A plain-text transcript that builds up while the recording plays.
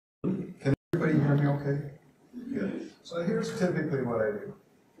Everybody hear me okay? Good. So here's typically what I do.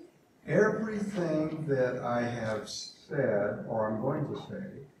 Everything that I have said, or I'm going to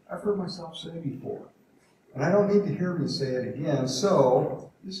say, I've heard myself say before. And I don't need to hear me say it again, so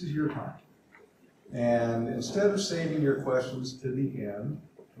this is your time. And instead of saving your questions to the end,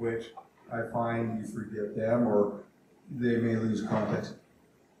 which I find you forget them or they may lose context,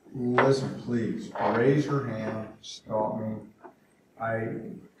 listen, please, raise your hand, stop me. I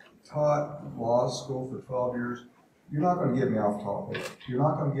taught law school for 12 years. You're not going to get me off topic. You're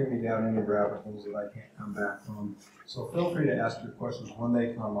not going to get me down any rabbit holes that I can't come back from. So feel free to ask your questions when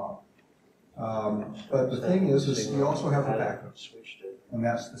they come up. But the thing is you also have a backup, and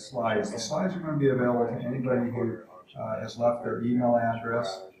that's the slides. The slides are going to be available to anybody who has left their email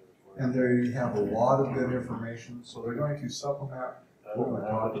address, and they have a lot of good information. So they're going to supplement what we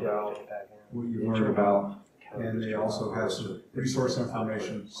talked about, what you learned about, and they also have some resource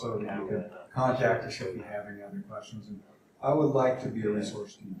information so that you can contact us if you have any other questions. And I would like to be a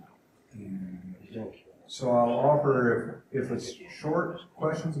resource to you. And so I'll offer, if it's short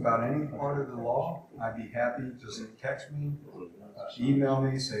questions about any part of the law, I'd be happy. Just text me, email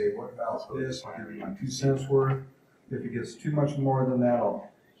me, say, what about this? I'll give you my 2 cents worth. If it gets too much more than that,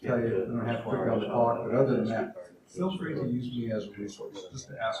 I'll tell you you don't have to click on the clock. But other than that, feel free to use me as a resource, just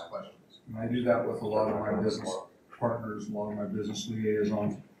to ask questions. And I do that with a lot of my business partners, a lot of my business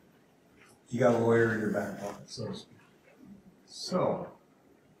liaisons. You got a lawyer in your back pocket, so to speak. So,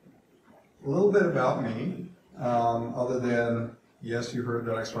 a little bit about me, other than, yes, you heard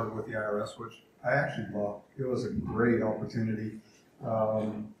that I started with the IRS, which I actually loved. It was a great opportunity.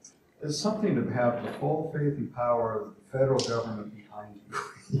 It's something to have the full faith and power of the federal government behind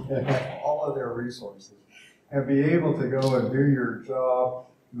you, all of their resources, and be able to go and do your job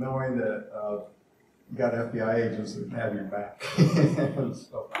knowing that you got FBI agents that have your back and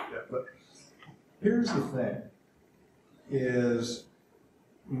stuff like that. But here's the thing, is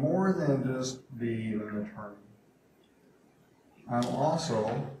more than just being an attorney. I'm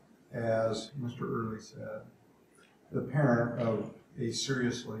also, as Mr. Early said, the parent of a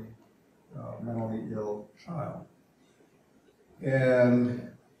seriously mentally ill child.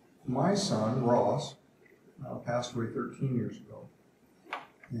 And my son, Ross, passed away 13 years ago.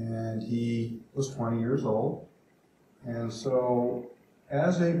 And he was 20 years old. And so,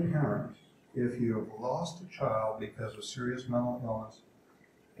 as a parent, if you have lost a child because of serious mental illness,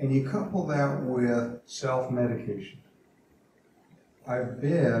 and you couple that with self-medication, I've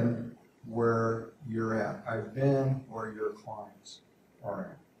been where you're at. I've been where your clients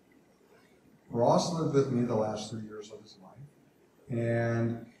are at. Ross lived with me the last 3 years of his life.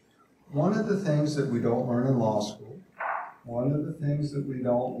 And one of the things that we don't learn in law school, one of the things that we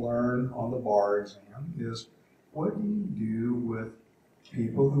don't learn on the bar exam is, what do you do with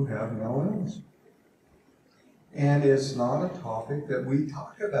people who have mental illness? And it's not a topic that we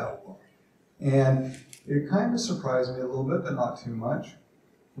talk about a lot. And it kind of surprised me a little bit, but not too much,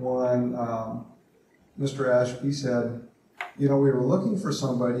 when Mr. Ashby said, you know, we were looking for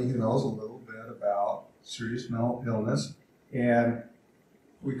somebody who knows a little bit about serious mental illness, and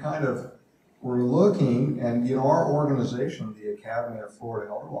we kind of were looking, and you know, our organization, the Academy of Florida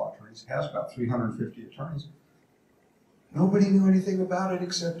Elder Law Attorneys, has about 350 attorneys. Nobody knew anything about it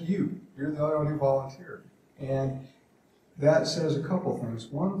except you. You're the only one who volunteered. And that says a couple things.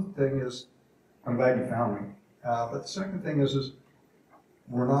 One thing is, I'm glad you found me. But the second thing is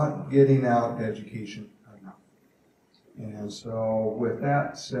we're not getting out education enough. And so with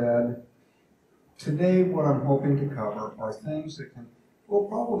that said, today what I'm hoping to cover are things that will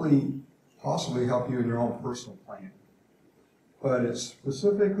possibly help you in your own personal plan. But it's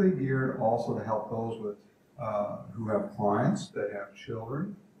specifically geared also to help those with who have clients, that have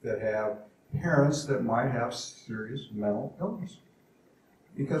children, that have parents that might have serious mental illness.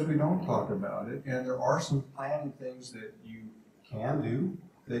 Because we don't talk about it, and there are some planning things that you can do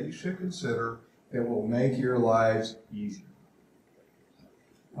that you should consider that will make your lives easier.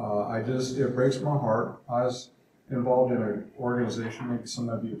 It breaks my heart. I was involved in an organization, maybe some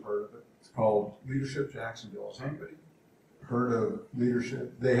of you have heard of it. It's called Leadership Jacksonville. Has anybody heard of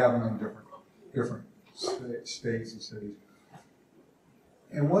Leadership? They have them in different states and cities.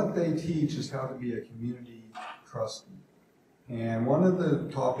 And what they teach is how to be a community trustee. And one of the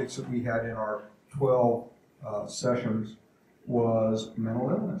topics that we had in our 12 sessions was mental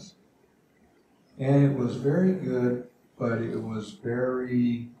illness. And it was very good, but it was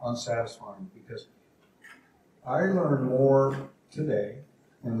very unsatisfying, because I learned more today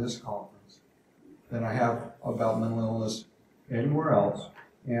in this conference than I have about mental illness anywhere else.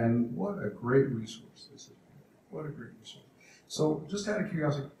 And what a great resource this is. What a great resource. So just out of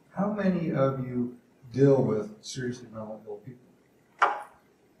curiosity, How many of you deal with seriously mentally ill people?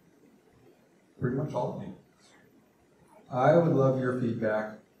 Pretty much all of you. I would love your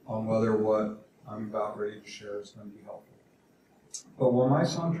feedback on whether what I'm about ready to share is going to be helpful. But when my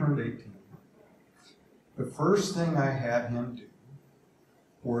son turned 18, the first thing I had him do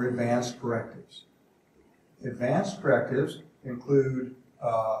were advanced correctives. Advanced correctives include,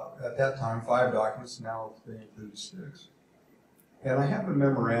 at that time, 5 documents. Now they include 6. And I have a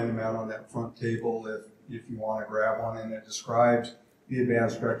memorandum out on that front table if you want to grab one, and it describes the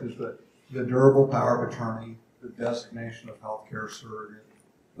advanced directives, but the durable power of attorney, the designation of healthcare surrogate,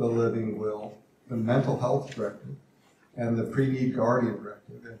 the living will, the mental health directive, and the pre-need guardian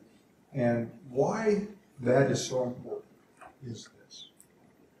directive. And why that is so important is this.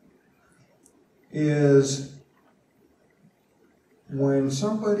 Is when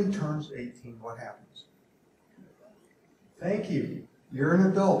somebody turns 18, what happens? Thank you. You're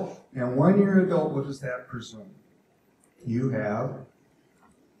an adult. And when you're an adult, what does that presume? You have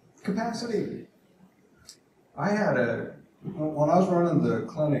capacity. When I was running the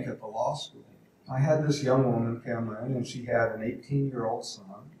clinic at the law school, I had this young woman come in, and she had an 18-year-old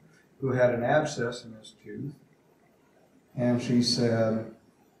son who had an abscess in his tooth. And she said,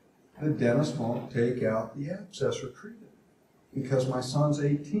 the dentist won't take out the abscess or treat it because my son's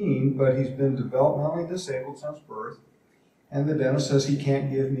 18, but he's been developmentally disabled since birth, and the dentist says he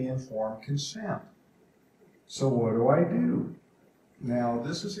can't give me informed consent. So what do I do? Now,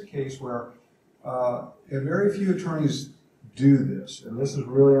 this is a case where very few attorneys do this, and this is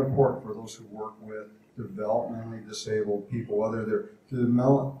really important for those who work with developmentally disabled people, whether they're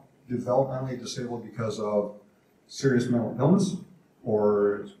developmentally disabled because of serious mental illness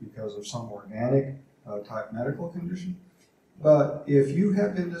or it's because of some organic type medical condition. But if you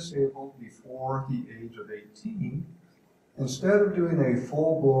have been disabled before the age of 18, instead of doing a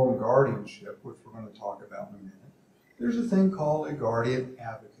full-blown guardianship, which we're going to talk about in a minute, there's a thing called a guardian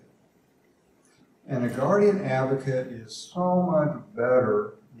advocate. And a guardian advocate is so much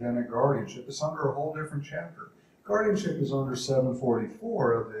better than a guardianship. It's under a whole different chapter. Guardianship is under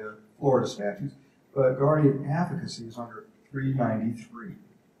 744 of the Florida statutes, but guardian advocacy is under 393.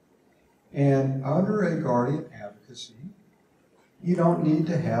 And under a guardian advocacy, you don't need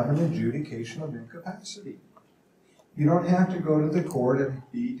to have an adjudication of incapacity. You don't have to go to the court and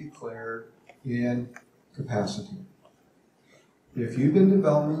be declared incapacity. If you've been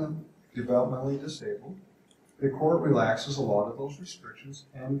developmentally disabled, the court relaxes a lot of those restrictions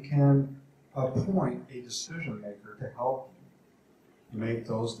and can appoint a decision maker to help you make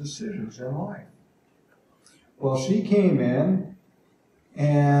those decisions in life. Well, she came in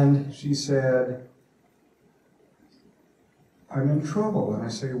and she said, I'm in trouble. And I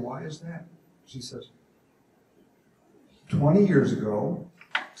say, why is that? She says, 20 years ago,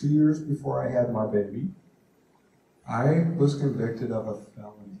 2 years before I had my baby, I was convicted of a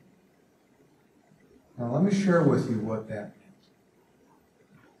felony. Now let me share with you what that meant.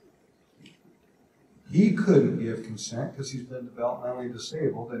 He couldn't give consent because he's been developmentally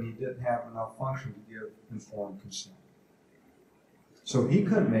disabled and he didn't have enough function to give informed consent. So he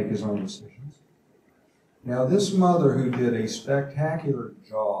couldn't make his own decisions. Now this mother who did a spectacular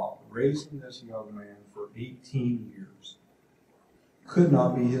job raising this young man for 18 years could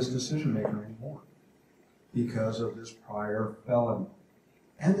not be his decision maker anymore because of this prior felony.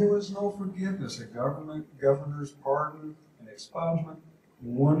 And there was no forgiveness. A governor's pardon, an expungement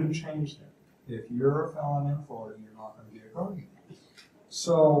wouldn't have changed that. If you're a felon in Florida, you're not going to be a guardian.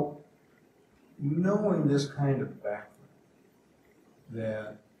 So, knowing this kind of background,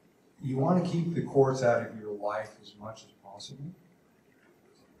 that you want to keep the courts out of your life as much as possible,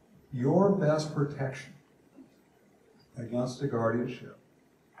 your best protection against a guardianship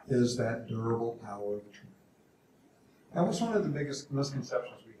is that durable power of attorney. Now, what's one of the biggest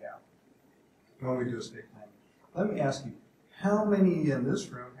misconceptions we have when we do estate planning? Let me ask you, how many in this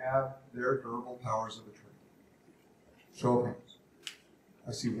room have their durable powers of attorney? Show of hands.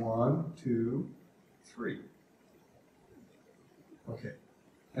 I see 1, 2, 3. Okay.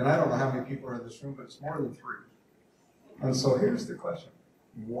 And I don't know how many people are in this room, but it's more than 3. And so here's the question.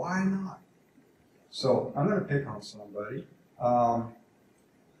 Why not? So I'm going to pick on somebody.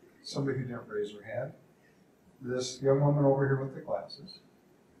 Somebody who didn't raise their hand. This young woman over here with the glasses.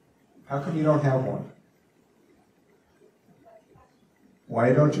 How come you don't have one?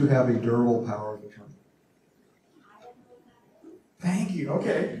 Why don't you have a durable power of attorney? Thank you.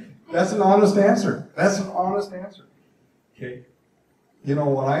 Okay. That's an honest answer. That's an honest answer. Okay. You know,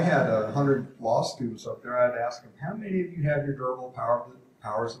 when I had 100 law students up there, I'd ask them, how many of you have your durable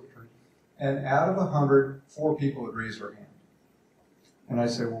powers of attorney? And out of 100, 4 people would raise their hand. And I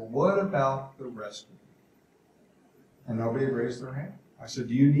said, well, what about the rest of you? And nobody raised their hand. I said,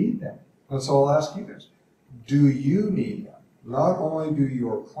 do you need them? And so I'll ask you this. Do you need them? Not only do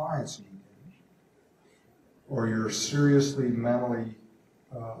your clients need them, or your seriously mental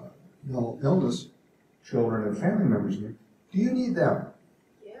illness children and family members need, do you need them?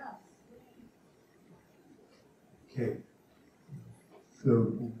 Yeah. Okay.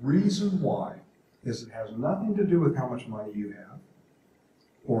 The reason why is it has nothing to do with how much money you have,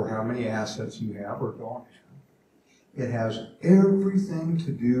 or how many assets you have or don't have. It has everything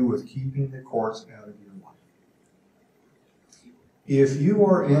to do with keeping the courts out of your life. If you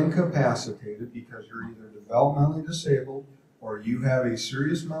are incapacitated because you're either developmentally disabled, or you have a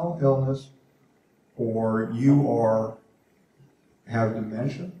serious mental illness, or you have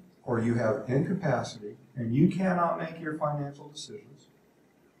dementia, or you have incapacity, and you cannot make your financial decisions,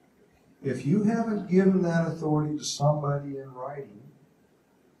 if you haven't given that authority to somebody in writing,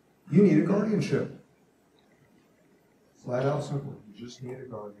 you need a guardianship. Flat out simple. You just need a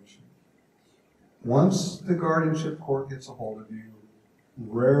guardianship. Once the guardianship court gets a hold of you,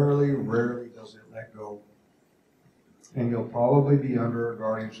 rarely does it let go. And you'll probably be under a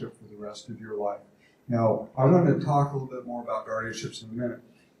guardianship for the rest of your life. Now, I'm going to talk a little bit more about guardianships in a minute,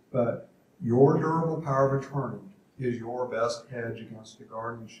 but your durable power of attorney is your best hedge against a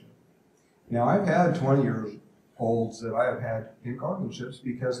guardianship. Now, I've had 20-year-olds that I have had in guardianships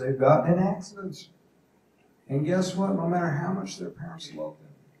because they've gotten in accidents. And guess what? No matter how much their parents loved them,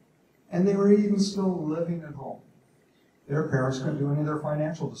 and they were even still living at home, their parents couldn't do any of their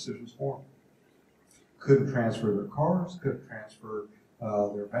financial decisions for them. Couldn't transfer their cars, couldn't transfer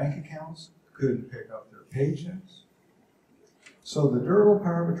their bank accounts, couldn't pick up their paychecks. So the durable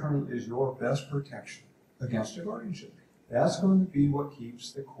power of attorney is your best protection against a guardianship. That's going to be what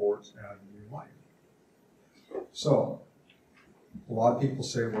keeps the courts out of your life. So, a lot of people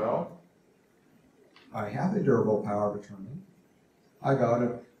say, well, I have a durable power of attorney. I got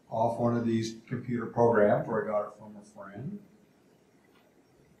it off one of these computer programs, or I got it from a friend.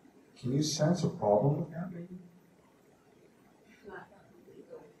 Can you sense a problem with that, maybe? Not completely,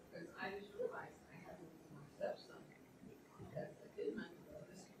 because I just realized I had to lose my stepson because I did not know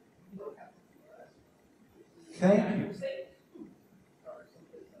this book happened to us. Thank you. Or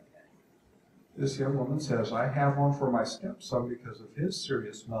something like that. This young woman says, I have one for my stepson because of his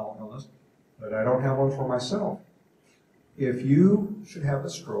serious mental illness, but I don't have one for myself. If you should have a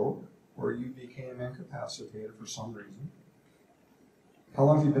stroke or you became incapacitated for some reason, how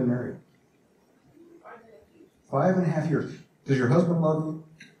long have you been married? 5.5 years. Does your husband love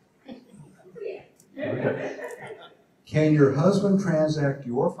you? Yeah. Okay. Can your husband transact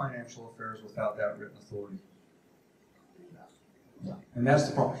your financial affairs without that written authority? No. And that's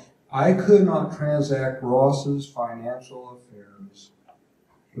the problem. I could not transact Ross's financial affairs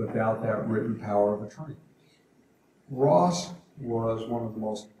without that written power of attorney. Ross was one of the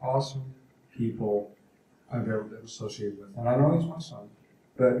most awesome people I've ever been associated with. And I know he's my son,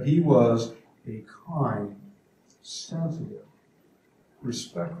 but he was a kind, sensitive,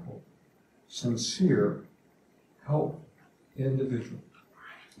 respectful, sincere, helpful individual.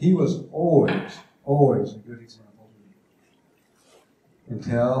 He was always a good example to me.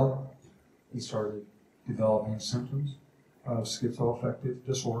 Until he started developing symptoms of schizoaffective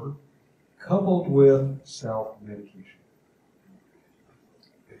disorder, coupled with self-medication.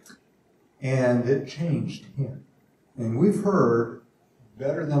 And it changed him. And we've heard,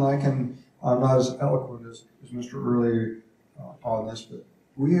 better than I can, I'm not as eloquent as Mr. Early on this, but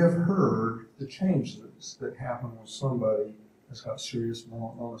we have heard the changes that happen when somebody has got serious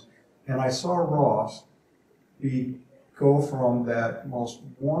mental illness. And I saw Ross go from that most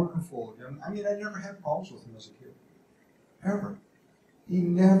wonderful, I mean, I never had problems with him as a kid, ever. He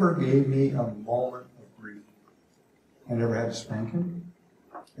never gave me a moment of grief. I never had to spank him.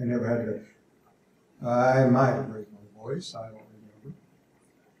 I never had to, I might have raised my voice, I don't remember.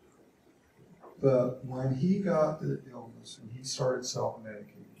 But when he got the illness and he started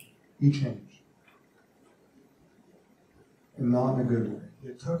self-medicating, he changed. And not in a good way.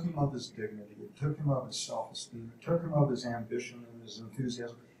 It took him of his dignity, it took him of his self-esteem, it took him of his ambition and his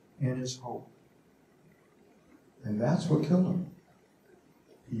enthusiasm and his hope. And that's what killed him.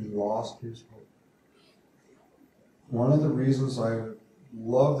 He lost his hope. One of the reasons I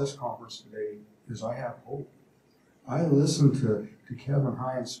love this conference today is I have hope. I listened to Kevin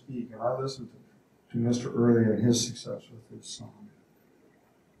Hines speak, and I listened to Mr. Early and his success with his son.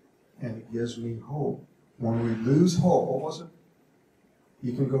 And it gives me hope. When we lose hope, what was it?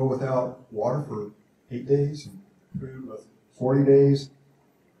 You can go without water for 8 days and food with 40 days.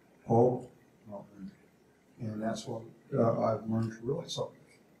 Hope, and that's what I've learned to realize. So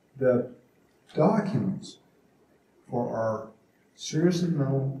the documents for our seriously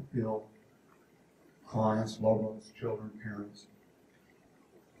mental ill clients, loved ones, children, parents,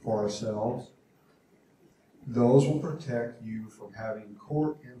 for ourselves, those will protect you from having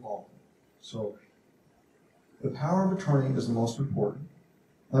court involvement. So the power of attorney is the most important.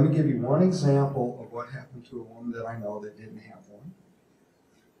 Let me give you one example of what happened to a woman that I know that didn't have one.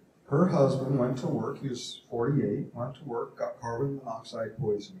 Her husband went to work, he was 48, went to work, got carbon monoxide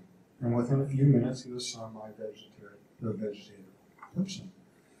poisoning, and within a few minutes he was semi-vegetative person.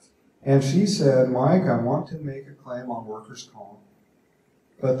 And she said, Mike, I want to make a claim on workers' comp,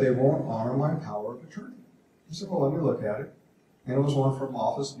 but they won't honor my power of attorney. I said, well, let me look at it. And it was one from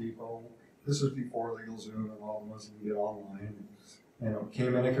Office Depot. This was before LegalZoom and all of us can get online. And it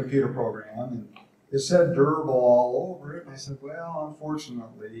came in a computer program, and it said durable all over it. And I said, well,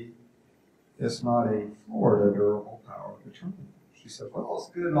 unfortunately, it's not a Florida durable power of attorney. She said, well, it's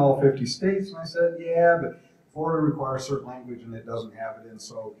good in all 50 states. And I said, yeah, but Florida requires certain language, and it doesn't have it. And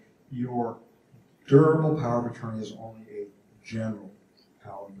so your durable power of attorney is only a general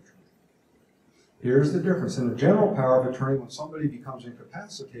power of attorney. Here's the difference. In a general power of attorney, when somebody becomes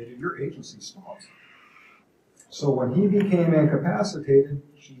incapacitated, your agency stops. So when he became incapacitated,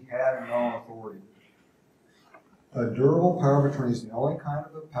 she had no authority. A durable power of attorney is the only kind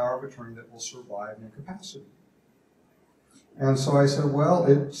of a power of attorney that will survive incapacity. And so I said, well,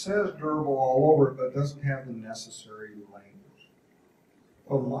 it says durable all over it, but it doesn't have the necessary language.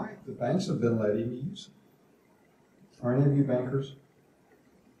 Well, Mike, the banks have been letting me use it. Are any of you bankers?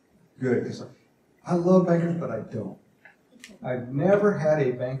 Good, because I love bankers, but I don't. I've never had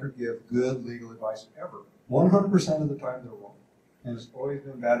a banker give good legal advice ever. 100% of the time they're wrong. And it's always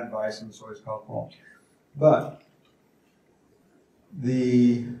been bad advice, and it's always called wrong. But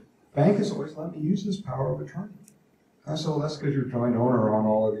the bank has always let me use this power of attorney. I said, well, that's because you're joint owner on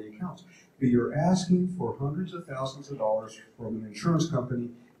all of the accounts. But you're asking for hundreds of thousands of dollars from an insurance company.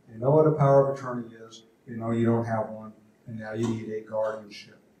 They know what a power of attorney is. They know you don't have one. And now you need a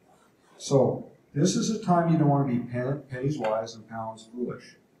guardianship. So this is a time you don't want to be pennies wise and pounds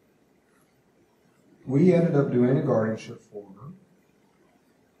foolish. We ended up doing a guardianship for her.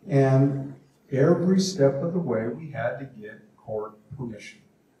 And every step of the way, we had to get court permission.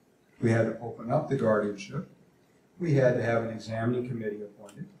 We had to open up the guardianship. We had to have an examining committee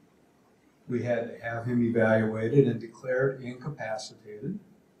appointed. We had to have him evaluated and declared incapacitated.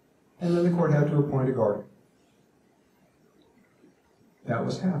 And then the court had to appoint a guardian. That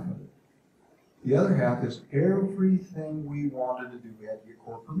was half of it. The other half is everything we wanted to do, we had to get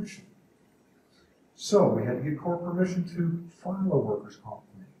court permission. So we had to get court permission to file a workers' comp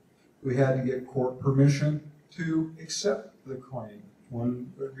claim. We had to get court permission to accept the claim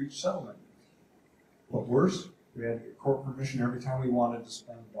when we reached settlement. But worse, we had to get court permission every time we wanted to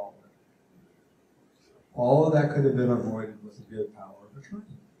spend $1. All of that could have been avoided with a good power of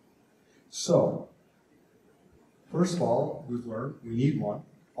attorney. So, first of all, we've learned we need one.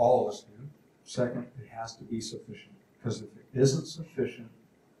 All of us do. Second, it has to be sufficient. Because if it isn't sufficient,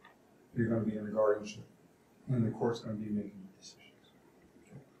 you're going to be in a guardianship. And the court's going to be making decisions.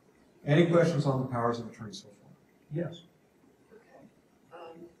 Okay. Any questions on the powers of attorney so far? Yes. Okay.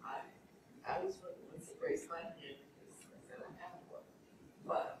 I was looking to raise my hand because I said I have one.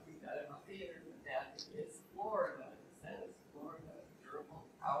 But we got it on the internet that it's Florida. It says Florida durable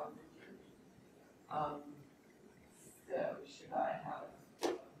power of attorney. So should I have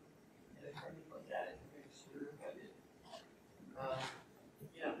an attorney look at it to make sure that it,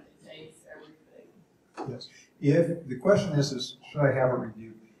 contains everything? Yes. If the question is should I have it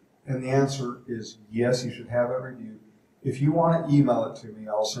reviewed? And the answer is yes, you should have it reviewed. If you want to email it to me,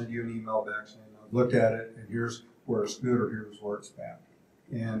 I'll send you an email back saying I've looked at it and here's where it's good or here's where it's bad.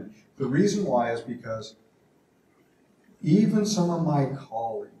 And the reason why is because even some of my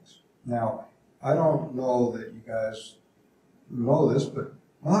colleagues, now I don't know that you guys know this, but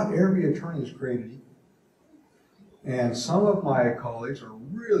not every attorney is created equal. And some of my colleagues are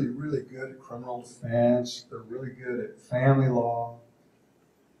really, really good at criminal defense. They're really good at family law,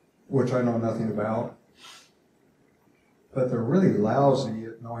 which I know nothing about. But they're really lousy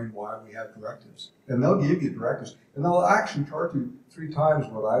at knowing why we have directives. And they'll give you directives. And they'll actually charge you 3 times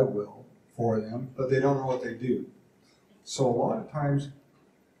what I will for them, but they don't know what they do. So a lot of times,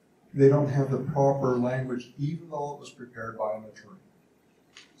 they don't have the proper language, even though it was prepared by an attorney.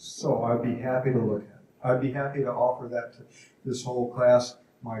 So I'd be happy to look at it. I'd be happy to offer that to this whole class.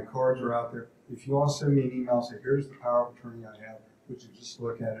 My cards are out there. If you want to send me an email, say, here's the power of attorney I have, would you just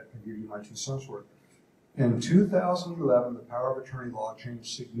look at it and give you my 2 cents worth. In 2011, the power of attorney law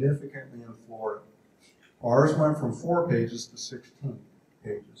changed significantly in Florida. Ours went from 4 pages to 16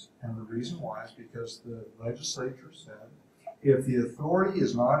 pages. And the reason why is because the legislature said, if the authority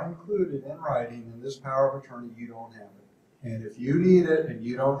is not included in writing in this power of attorney, you don't have it. And if you need it and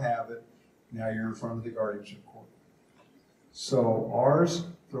you don't have it, now you're in front of the guardianship court. So ours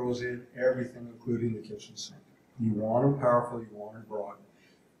throws in everything, including the kitchen sink. You want them powerful, you want them broad.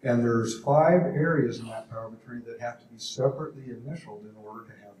 And there's 5 areas in that power of attorney that have to be separately initialed in order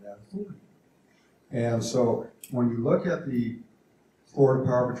to have that authority. And so when you look at the Florida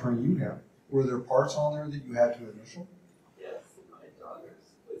power of attorney you have, were there parts on there that you had to initial? Yes, and my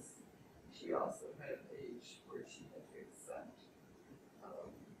daughter's was, she also had a page where she had to accept,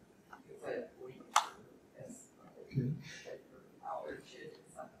 because I had to wait for Okay. allergy or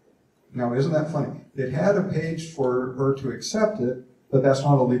something. Now, isn't that funny? It had a page for her to accept it, but that's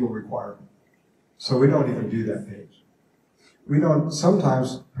not a legal requirement. So we don't even do that page. We don't,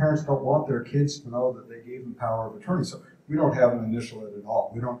 sometimes parents don't want their kids to know that they gave them power of attorney, so we don't have them initial it at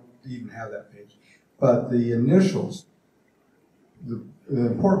all. We don't even have that page. But the initials, the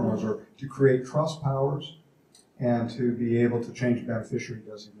important ones are to create trust powers and to be able to change beneficiary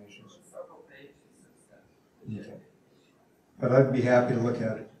designations. Several pages and stuff. Okay. But I'd be happy to look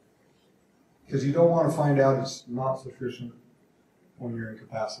at it. Because you don't want to find out it's not sufficient when you're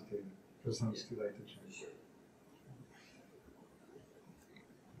incapacitated, because then it's too late to change.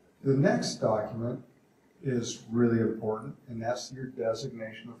 The next document is really important, and that's your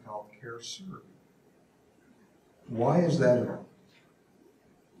designation of healthcare surrogate. Why is that important?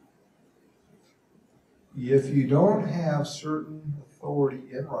 If you don't have certain authority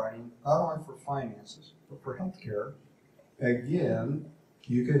in writing, not only for finances, but for healthcare, again,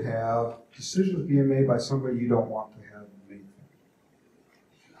 you could have decisions being made by somebody you don't want to have made.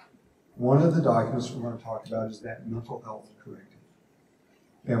 One of the documents we're going to talk about is that mental health directive.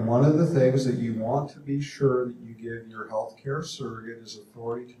 And one of the things that you want to be sure that you give your healthcare surrogate is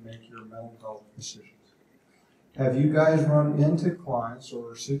authority to make your mental health decisions. Have you guys run into clients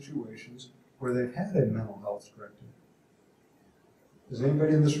or situations where they've had a mental health directive? Has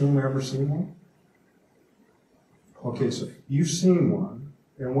anybody in this room ever seen one? Okay, so you've seen one,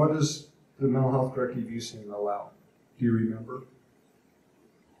 and what does the mental health directive you've seen allow? Do you remember?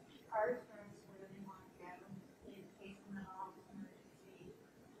 Our insurance would have want to have them in case of mental health emergency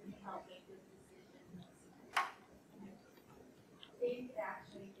and help make this decision. They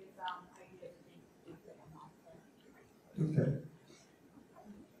actually give ideas and things to do for them also. Okay.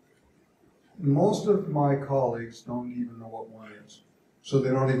 Most of my colleagues don't even know what one is, so they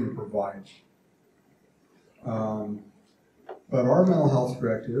don't even provide. But our mental health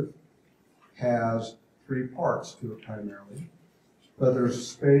directive has 3 parts to it primarily, but there's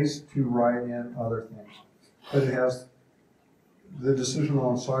space to write in other things. But it has the decision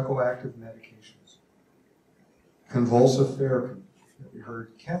on psychoactive medications, convulsive therapy that we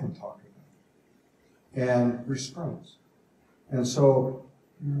heard Kevin talk about, and restraints. And so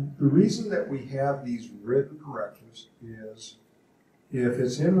the reason that we have these written directives is if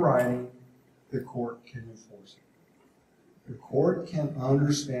it's in writing, the court can enforce it. The court can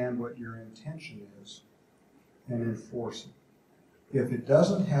understand what your intention is and enforce it. If it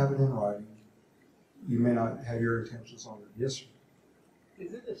doesn't have it in writing, you may not have your intentions on it. Yes, sir.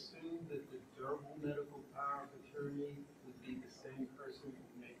 Is it assumed that the durable medical power of attorney would be the same person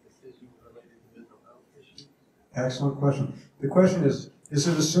who make decisions related to mental health issues? Excellent question. The question is it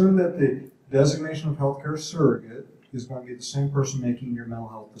assumed that the designation of healthcare surrogate is going to be the same person making your mental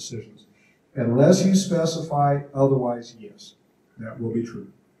health decisions? Unless you specify otherwise, yes, that will be true.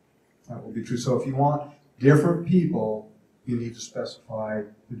 That will be true. So if you want different people, you need to specify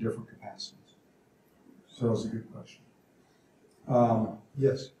the different capacities. So that's a good question.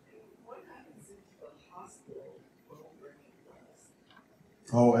 Yes? What happens if the hospital won't recognize?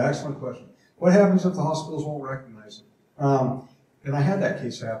 Oh, excellent question. What happens if the hospitals won't recognize it? And I had that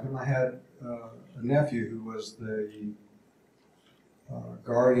case happen. I had a nephew who was the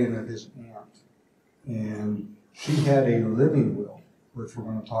guardian of his aunt, and she had a living will, which we're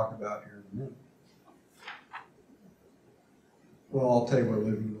going to talk about here in a minute. Well, I'll tell you what a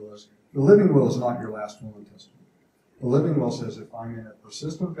living will is. The living will is not your last will and testament. The living will says if I'm in a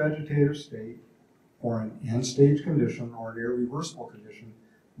persistent vegetative state or an end-stage condition or an irreversible condition,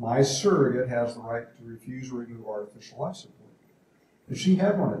 my surrogate has the right to refuse or remove artificial life support. And she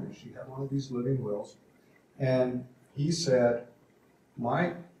had one of these. She had one of these living wills. And he said,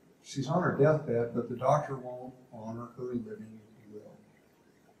 she's on her deathbed, but the doctor won't honor her living will.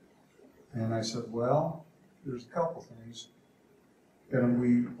 And I said, well, there's a couple things. And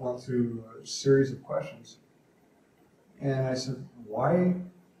we went through a series of questions. And I said, why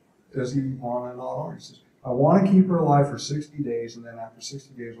does he want to not honor? He says, I want to keep her alive for 60 days, and then after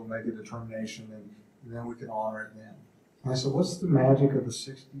 60 days we'll make a determination, and then we can honor it then. And I said, what's the magic of the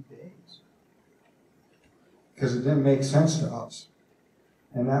 60 days? Because it didn't make sense to us.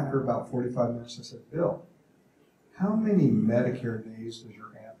 And after about 45 minutes, I said, Bill, how many Medicare days does your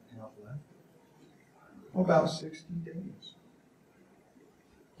aunt have left? Well, about 60 days.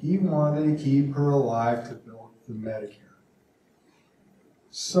 He wanted to keep her alive to build the Medicare.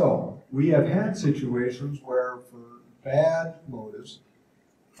 So, we have had situations where, for bad motives,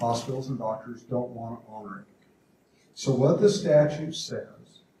 hospitals and doctors don't want to honor it. So what the statute says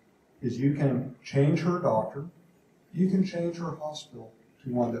is you can change her doctor, you can change her hospital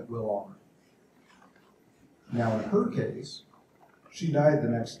to one that will honor it. Now, in her case, she died the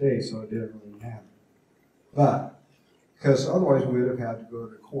next day, so it didn't really matter. But, because otherwise we would have had to go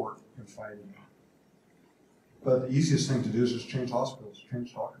to court and fight it out. But the easiest thing to do is just change hospitals,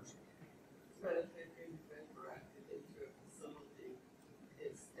 change doctors. But if they've been directed into a facility,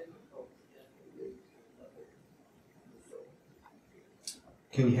 it's difficult to get them moved to another facility.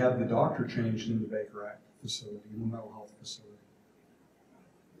 Can you have the doctor changed in the Baker Act facility, in the mental health facility?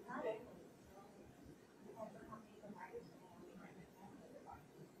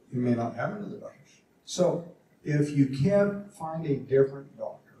 You may not have another doctor. So, if you can't find a different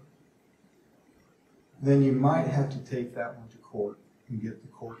doctor, then you might have to take that one to court and get the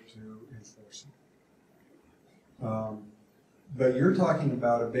court to enforce it. But you're talking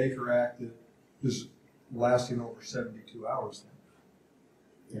about a Baker Act that is lasting over 72 hours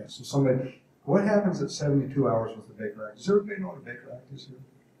then. Yeah, so somebody, what happens at 72 hours with the Baker Act? Does everybody know what a Baker Act is here?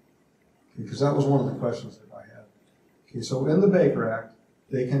 Because that was one of the questions that I had. Okay, so in the Baker Act,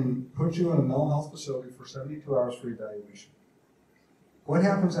 they can put you in a mental health facility for 72 hours for evaluation. What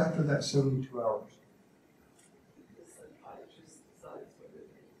happens after that 72 hours? The psychiatrist decides whether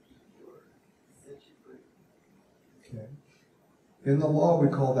they keep you or set you free. Okay. In the law, we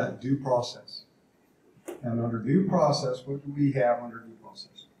call that due process. And under due process, what do we have under due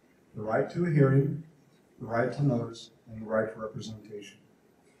process? The right to a hearing, the right to notice, and the right to representation.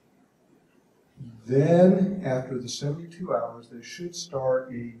 Then, after the 72 hours, they should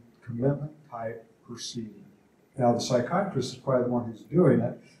start a commitment-type proceeding. Now, the psychiatrist is probably the one who's doing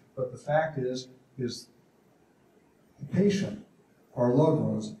it, but the fact is the patient or loved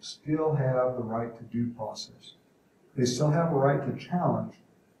ones still have the right to due process. They still have a right to challenge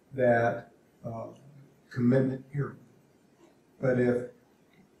that commitment hearing. But if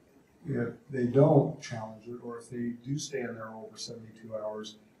they don't challenge it, or if they do stay in there over 72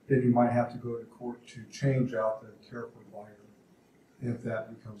 hours, then you might have to go to court to change out the care provider if that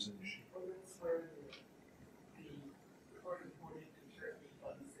becomes an issue. Well, that's where the court-appointed attorney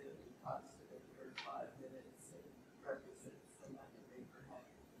comes in and talks to them for 5 minutes and represents them at the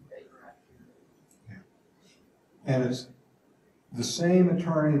Baker Act hearing. And it's the same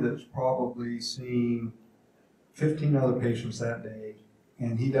attorney that's probably seen 15 other patients that day,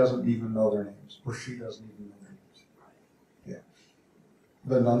 and he doesn't even know their names, or she doesn't even know their names. Yeah.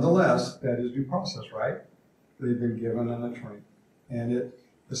 But nonetheless, that is due process, right? They've been given an attorney. And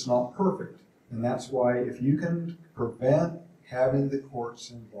it's not perfect. And that's why if you can prevent having the courts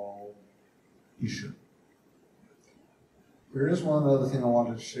involved, you should. There is one other thing I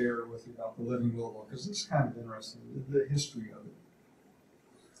wanted to share with you about the living will law, because this is kind of interesting, the history of it.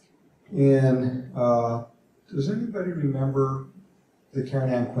 And does anybody remember the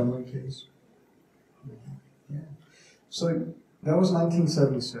Karen Ann Quinlan case? Yeah. So that was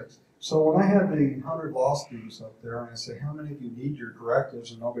 1976. So when I had the 100 law students up there, and I said, how many of you need your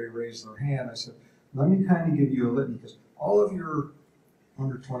directives? And nobody raised their hand. I said, let me kind of give you a litany, because all of you are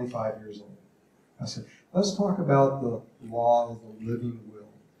under 25 years old. I said, let's talk about the law of the living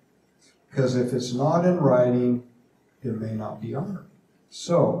will. Because if it's not in writing, it may not be honored.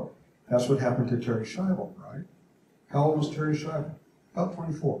 So that's what happened to Terry Scheibel, right? How old was Terry Scheibel? About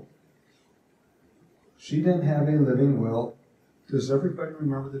 24. She didn't have a living will. Does everybody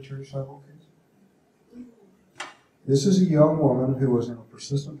remember the Terry Scheibel case? This is a young woman who was in a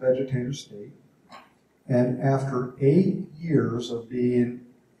persistent vegetative state, and after 8 years of being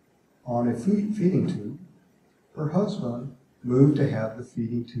on a feeding tube, her husband moved to have the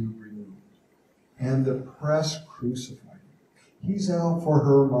feeding tube removed. And the press crucified him. He's out for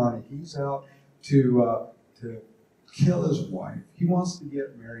her money. He's out to kill his wife. He wants to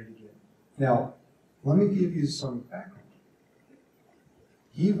get married again. Now, let me give you some background.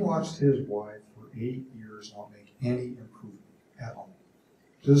 He watched his wife for 8 years not make any improvement at all.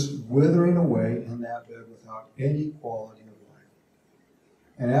 Just withering away in that bed without any quality of life.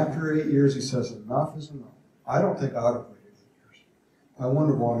 And after 8 years, he says, enough is enough. I don't think I would have waited 8 years. I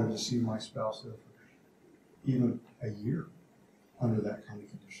wouldn't have wanted to see my spouse live even a year under that kind of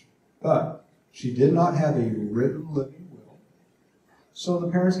condition. But she did not have a written living will. So the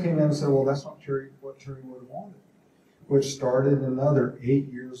parents came in and said, well, that's not what Terry would have wanted, which started another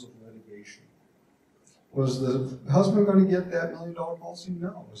 8 years of litigation. Was the husband going to get that $1 million policy?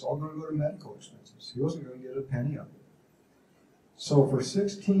 No. It was all going to go to medical expenses. He wasn't going to get a penny of it. So for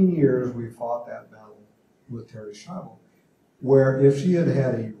 16 years, we fought that battle with Terry Scheibel, where if she had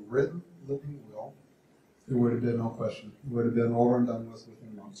had a written living will, there would have been no question. It would have been over and done with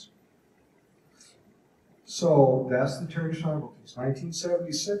within months. So that's the Terry Scheibel case.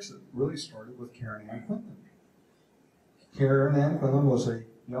 1976, it really started with Karen Ann Quinlan. Karen Ann Quinlan was a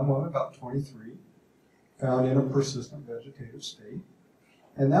young woman, about 23, found in a persistent vegetative state.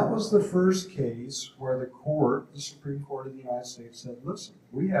 And that was the first case where the Supreme Court of the United States said, listen,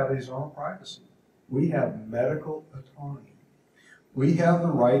 we have a zone of privacy. We have medical autonomy. We have the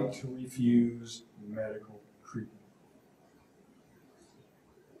right to refuse medical treatment.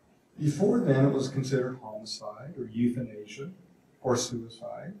 Before then, it was considered homicide or euthanasia or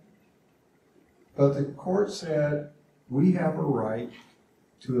suicide. But the court said, we have a right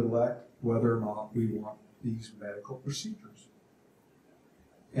to elect whether or not we want these medical procedures.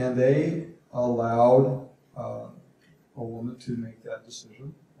 And they allowed a woman to make that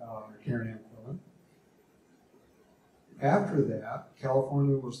decision, Karen Ann Quinlan. After that,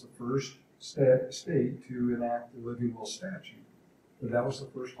 California was the first state to enact the living will statute. But that was the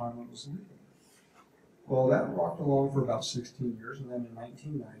first time it was legal. Well, that rocked along for about 16 years, and then in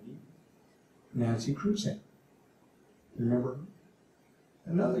 1990, Nancy Cruzan. Remember her?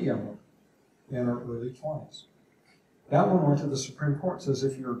 Another young woman in her early 20s. That one went to the Supreme Court and says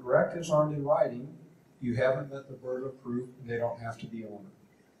if your directives aren't in writing, you haven't met the burden of proof, and they don't have to be honored.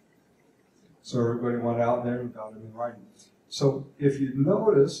 So everybody went out there and got it in writing. So if you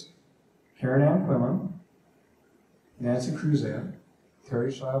notice, Karen Ann Quinlan, Nancy Cruzan,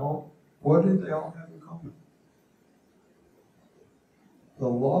 Terry Scheibel, what did they all have in common? The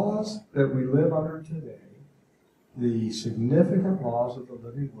laws that we live under today, the significant laws of the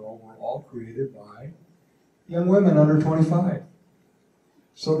living will, were all created by young women under 25.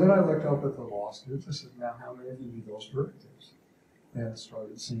 So then I looked up at the lawsuits. I said, now how many of you need those directives? And it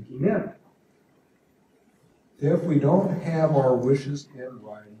started sinking in. If we don't have our wishes in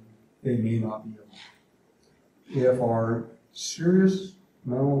writing, they may not be honored. If our serious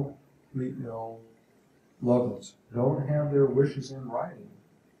mentally ill loved ones don't have their wishes in writing,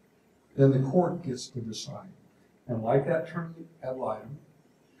 then the court gets to decide. And like that attorney ad litem,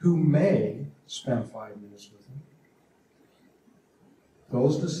 who may spend 5 minutes with them,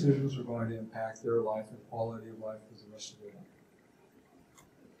 those decisions are going to impact their life and quality of life for the rest of their life.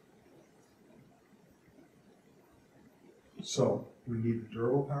 So we need the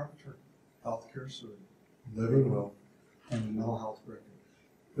durable power of attorney, healthcare surrogate, living will, and the mental health corrective.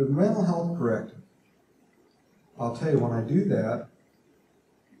 The mental health corrective, I'll tell you, when I do that,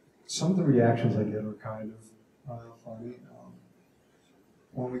 some of the reactions I get are kind of funny.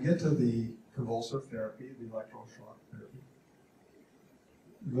 When we get to the convulsive therapy, the electroshock therapy,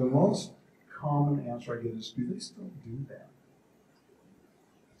 the most common answer I get is, do they still do that?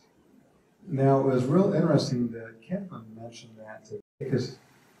 Now, it was real interesting that Kevin mentioned that today because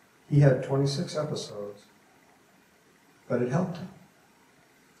he had 26 episodes, but it helped him.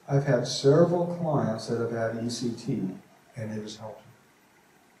 I've had several clients that have had ECT, and it has helped them.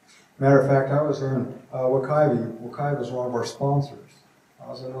 Matter of fact, I was in Wekiva. Wekiva is one of our sponsors. I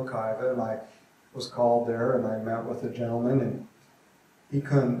was in Wekiva, and I was called there, and I met with a gentleman, and he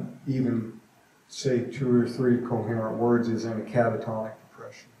couldn't even say 2 or 3 coherent words. He's in a catatonic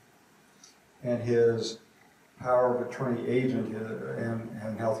depression. And his power of attorney agent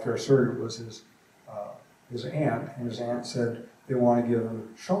and healthcare surrogate was his aunt, and his aunt said they want to give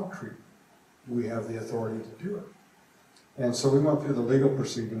him shock treatment. We have the authority to do it. And so we went through the legal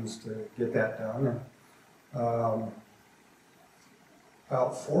proceedings to get that done. And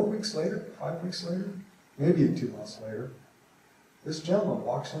about 4 weeks later, 5 weeks later, maybe 2 months later, this gentleman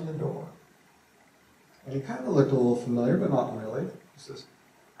walks in the door. And he kind of looked a little familiar, but not really. He says,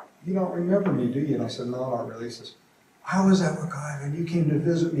 "You don't remember me, do you?" And I said, "No, not really." He says, "I was at Wekiva, and you came to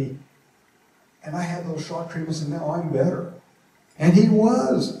visit me, and I had those shock treatments, and now I'm better." And he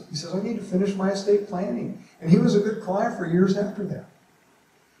was. He says, "I need to finish my estate planning." And he was a good client for years after that.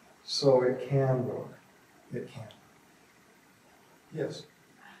 So it can work. It can. Yes?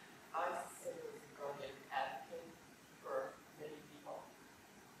 I consider going an advocate for many people.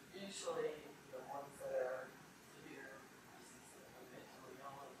 Usually the ones that are severe mentally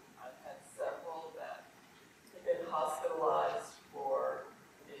ill. I've had several that have been hospitalized for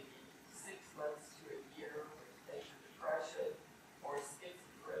maybe 6 months to a year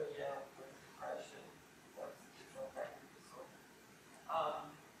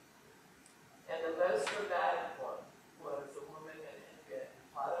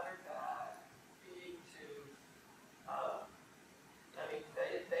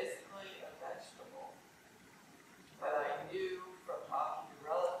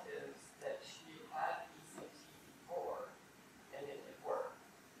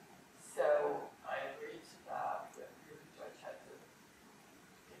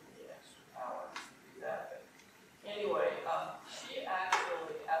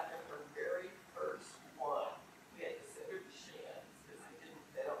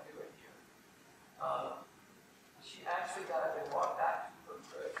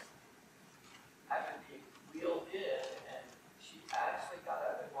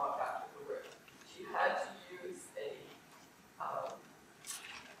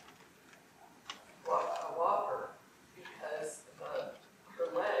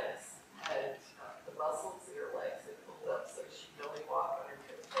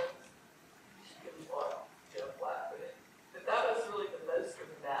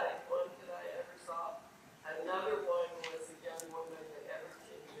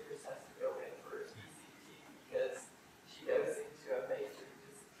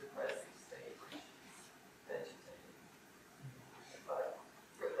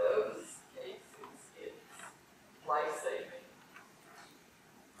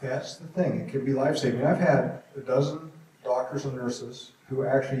That's the thing. It can be life-saving. I've had a dozen doctors and nurses who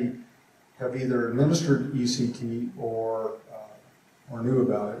actually have either administered ECT or knew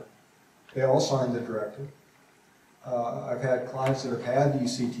about it. They all signed the directive. I've had clients that have had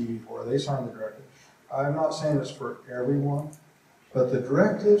ECT before. They signed the directive. I'm not saying it's for everyone, but the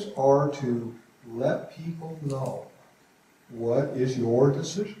directives are to let people know what is your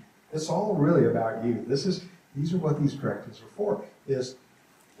decision. It's all really about you. These are what these directives are for, is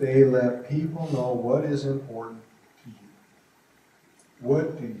they let people know what is important to you.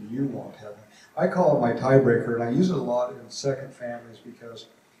 What do you want to have? I call it my tiebreaker, and I use it a lot in second families because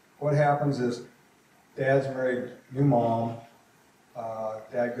what happens is dad's married, new mom,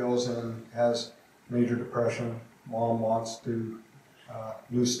 dad goes in, has major depression, mom wants to,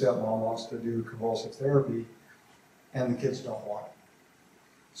 new stepmom wants to do convulsive therapy, and the kids don't want it.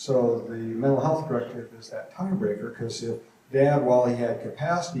 So the mental health directive is that tiebreaker, because if dad, while he had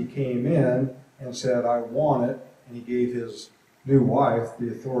capacity, came in and said, I want it, and he gave his new wife the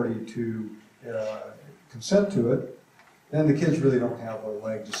authority to consent to it, then the kids really don't have a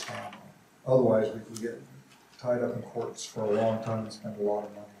leg to stand on. Otherwise, we can get tied up in courts for a long time and spend a lot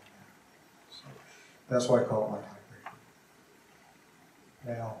of money on that. So that's why I call it my tiebreaker.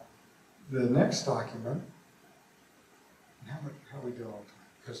 Now, the next document, how are we doing on time?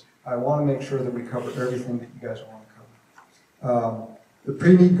 Because I want to make sure that we cover everything that you guys want to cover. The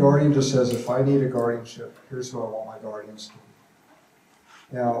pre-need guardian just says, if I need a guardianship, here's who I want my guardians to be.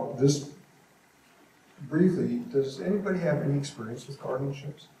 Now, this, briefly, does anybody have any experience with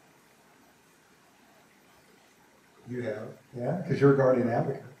guardianships? You have, yeah? Because you're a guardian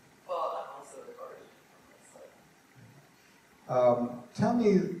advocate. Well, I'm also a guardian for myself. Tell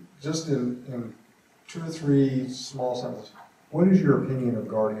me, just in 2 or 3 small sentences, what is your opinion of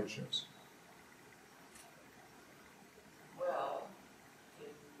guardianships? Well,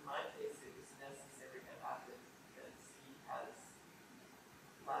 in my case, it was necessary to happen because he has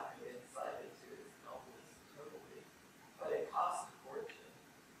lack of insight into his illness totally, but it costs a fortune.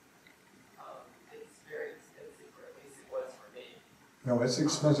 It's very expensive, or at least it was for me. No, it's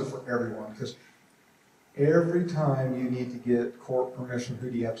expensive for everyone, because every time you need to get court permission,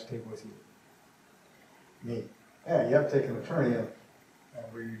 who do you have to take with you? Me. Yeah, you have to take an attorney, and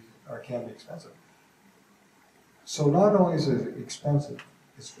can be expensive. So not only is it expensive,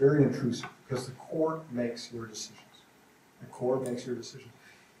 it's very intrusive, because the court makes your decisions. The court makes your decisions.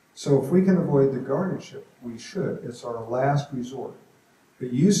 So if we can avoid the guardianship, we should. It's our last resort.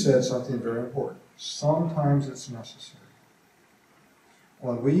 But you said something very important. Sometimes it's necessary.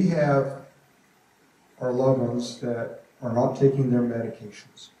 When we have our loved ones that are not taking their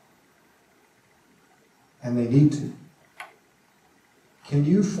medications, and they need to, can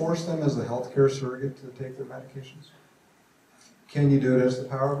you force them as the healthcare surrogate to take their medications? Can you do it as the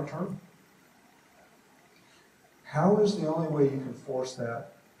power of attorney? How is the only way you can force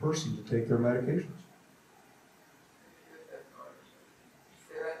that person to take their medications? If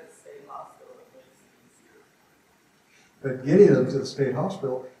they're at the state hospital, it makes it easier. But getting them to the state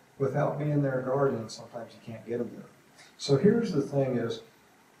hospital without being their guardian, sometimes you can't get them there. So here's the thing is,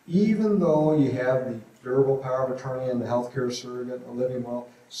 even though you have the durable power of attorney and the healthcare surrogate and the living will,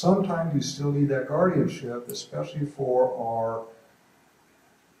 sometimes you still need that guardianship, especially for our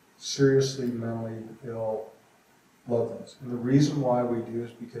seriously mentally ill loved ones. And the reason why we do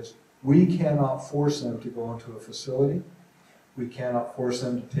is because we cannot force them to go into a facility. We cannot force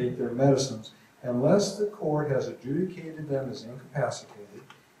them to take their medicines unless the court has adjudicated them as incapacitated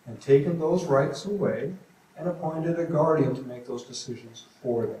and taken those rights away and appointed a guardian to make those decisions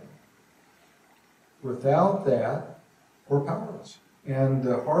for them. Without that, we're powerless. And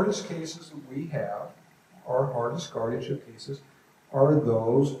the hardest cases that we have, our hardest guardianship cases, are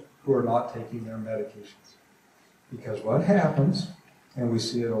those who are not taking their medications. Because what happens, and we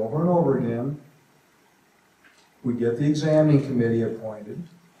see it over and over again, we get the examining committee appointed,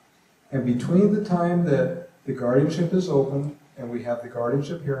 and between the time that the guardianship is open and we have the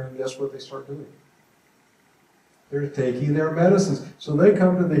guardianship hearing, guess what they start doing? They're taking their medicines. So they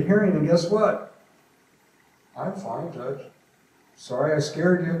come to the hearing, and guess what? I'm fine, Judge. Sorry I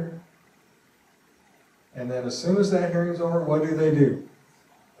scared you. And then as soon as that hearing's over, what do?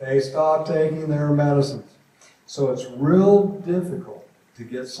 They stop taking their medicines. So it's real difficult to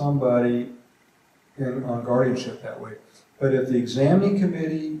get somebody on guardianship that way. But if the examining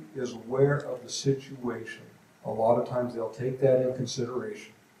committee is aware of the situation, a lot of times they'll take that in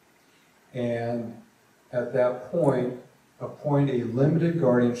consideration. And at that point, appoint a limited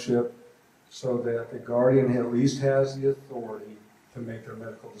guardianship so that the guardian at least has the authority to make their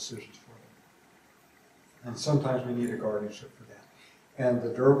medical decisions for them. And sometimes we need a guardianship for that. And the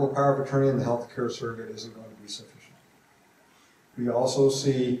durable power of attorney and the healthcare surrogate isn't going to be sufficient. We also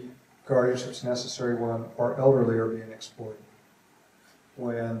see guardianships necessary when our elderly are being exploited,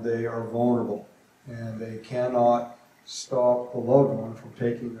 when they are vulnerable and they cannot stop the loved one from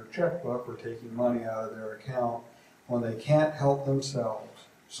taking their checkbook or taking money out of their account. When they can't help themselves,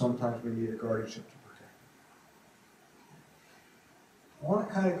 sometimes we need a guardianship to protect them. I want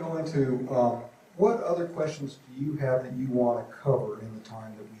to kind of go into what other questions do you have that you want to cover in the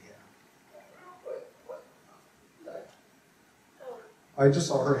time that we have? I just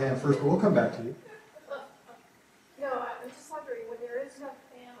saw her hand first, but we'll come back to you. No, I'm just wondering, when there is no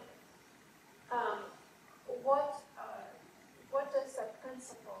family, what does a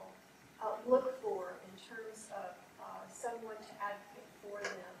principal look for in terms of someone to advocate for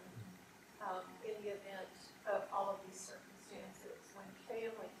them in the event of all of these circumstances when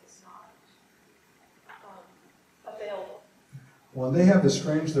family is not available? When they have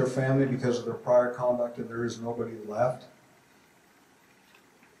estranged their family because of their prior conduct and there is nobody left,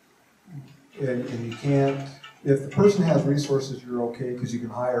 and you can't, if the person has resources, you're okay because you can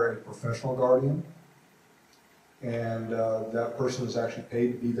hire a professional guardian, and that person is actually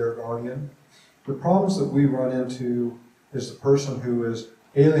paid to be their guardian. The problems that we run into is the person who has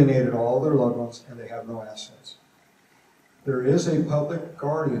alienated all their loved ones and they have no assets. There is a public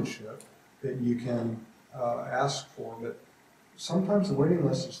guardianship that you can ask for, but sometimes the waiting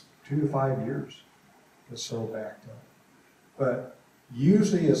list is 2 to 5 years. It's so backed up. But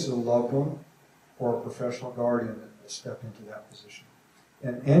usually it's a loved one or a professional guardian that will step into that position.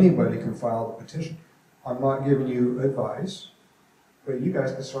 And anybody can file the petition. I'm not giving you advice, but you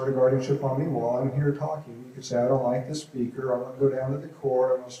guys can start a guardianship on me while I'm here talking. You can say, I don't like the speaker, I'm going to go down to the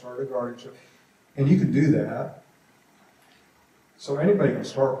court, I'm going to start a guardianship. And you can do that. So anybody can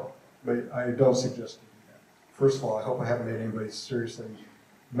start one, but I don't suggest you do that. First of all, I hope I haven't made anybody seriously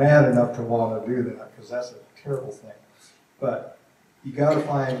mad enough to want to do that, because that's a terrible thing. But you got to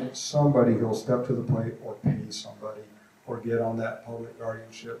find somebody who'll step to the plate or pay somebody or get on that public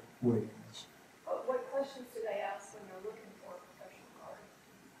guardianship waiting list. What questions do they ask when they're looking for a professional guardian?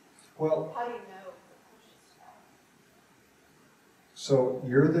 Well, How do you know the questions to ask? so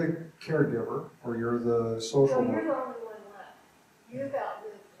you're the caregiver or you're the social No, you're worker. the only one left. You've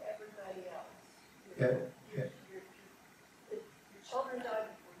outlived everybody else. Yeah. Your children died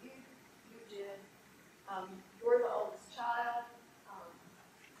before you did. You're the oldest child.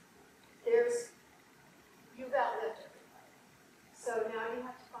 You've outlived everybody. So now you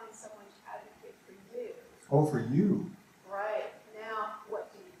have to find someone to advocate for you. Oh, for you. Right. Now,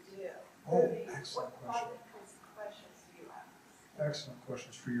 what do you do? Oh, What excellent question. what kinds of questions do you ask? Excellent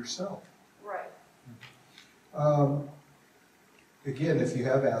questions for yourself. Right. Again, if you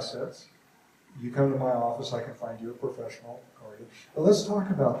have assets, you come to my office, I can find you a professional guardian. But let's talk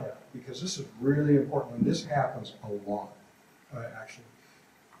about that, because this is really important. And this happens a lot, actually.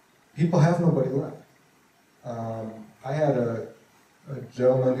 People have nobody left. I had a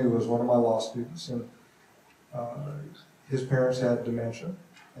gentleman who was one of my law students, and his parents had dementia,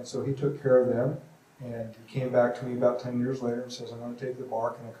 and so he took care of them, and he came back to me about 10 years later and says, I'm going to take the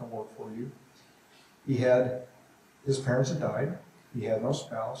bar, can I come work for you? His parents had died, he had no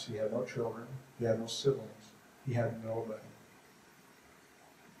spouse, he had no children, he had no siblings, he had nobody.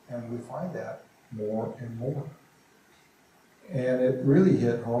 And we find that more and more. And it really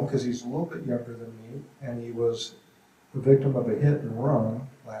hit home because he's a little bit younger than me, and he was the victim of a hit and run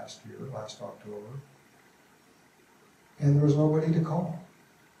last October. And there was nobody to call.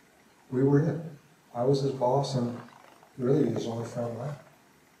 We were it. I was his boss and really his only friend left.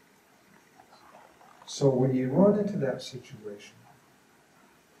 So when you run into that situation,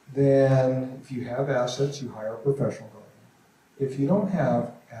 then if you have assets, you hire a professional guardian. If you don't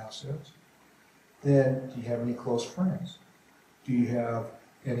have assets, then do you have any close friends? Do you have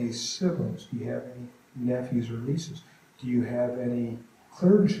any siblings? Do you have any nephews or nieces? Do you have any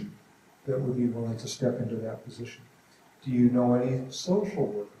clergy that would be willing to step into that position? Do you know any social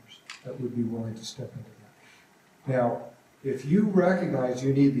workers that would be willing to step into that? Now, if you recognize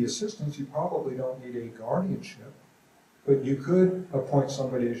you need the assistance, you probably don't need a guardianship, but you could appoint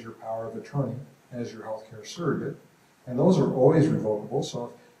somebody as your power of attorney, as your healthcare surrogate, and those are always revocable,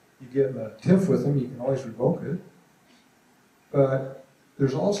 so if you get in a tiff with them, you can always revoke it. But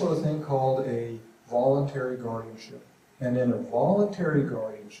there's also a thing called a voluntary guardianship. And in a voluntary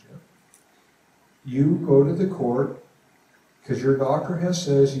guardianship, you go to the court because your doctor has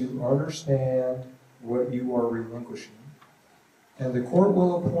says you understand what you are relinquishing. And the court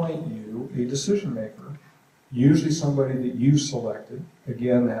will appoint you a decision maker, usually somebody that you selected,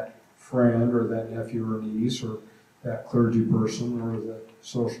 again, that friend or that nephew or niece or that clergy person or the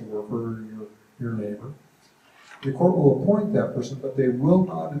social worker or your neighbor. The court will appoint that person, but they will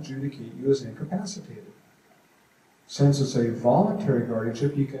not adjudicate you as incapacitated. Since it's a voluntary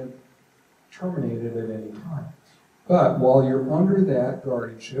guardianship, you can terminate it at any time. But while you're under that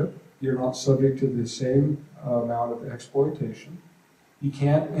guardianship, you're not subject to the same amount of exploitation. You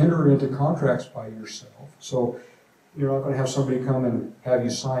can't enter into contracts by yourself. So you're not going to have somebody come and have you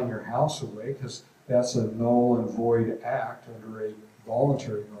sign your house away, because that's a null and void act under a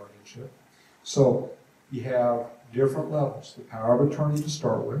voluntary guardianship. So you have different levels. The power of attorney to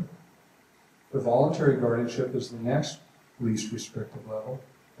start with. The voluntary guardianship is the next least restrictive level.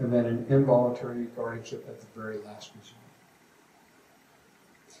 And then an involuntary guardianship at the very last resort.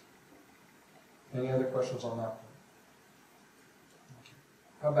 Any other questions on that one?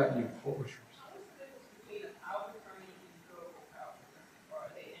 How about you? What was yours? How is the difference between a power of attorney and durable power of attorney, or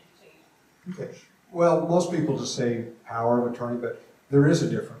are they interchangeable? Okay. Well, most people just say power of attorney, but there is a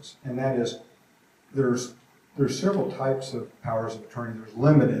difference, and that is there's several types of powers of attorney. There's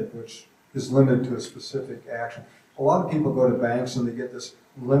limited, which is limited to a specific action. A lot of people go to banks and they get this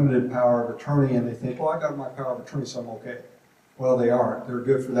limited power of attorney, and they think, well, I got my power of attorney, so I'm okay. Well, they aren't. They're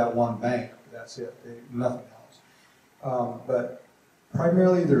good for that one bank. That's it. Nothing else. But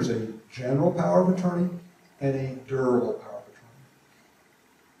primarily, there's a general power of attorney and a durable power of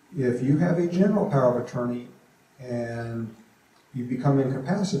attorney. If you have a general power of attorney and you become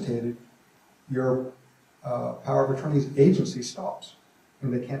incapacitated, your power of attorney's agency stops,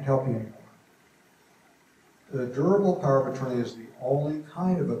 and they can't help you anymore. The durable power of attorney is the only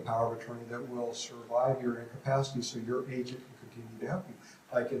kind of a power of attorney that will survive your incapacity, so your agent can continue to help you.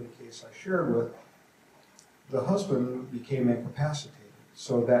 Like in the case I shared with, the husband became incapacitated,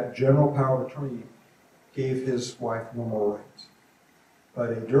 so that general power of attorney gave his wife no more rights.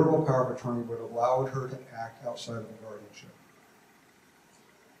 But a durable power of attorney would allow her to act outside of the guardianship.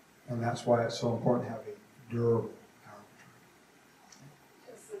 And that's why it's so important to have a durable power of attorney.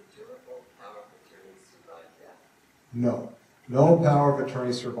 Does the durable power of attorney survive death? No. No power of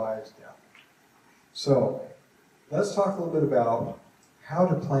attorney survives death. So let's talk a little bit about how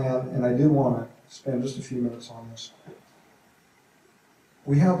to plan, and I do want to spend just a few minutes on this.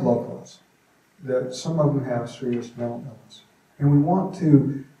 We have loved ones that some of them have serious mental illness, and we want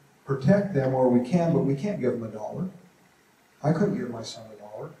to protect them where we can, but we can't give them $1. I couldn't give my son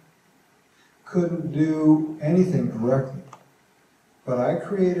 $1. Couldn't do anything directly, but I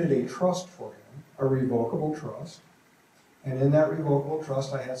created a trust for him, a revocable trust, and in that revocable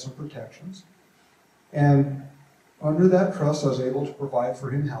trust I had some protections, and under that trust I was able to provide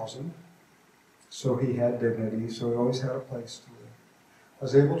for him housing, so he had dignity, so he always had a place to live. I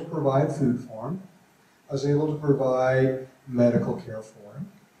was able to provide food for him. I was able to provide medical care for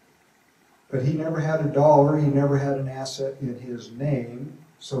him. But he never had $1, he never had an asset in his name,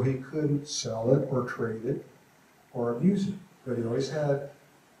 so he couldn't sell it or trade it or abuse it. But he always had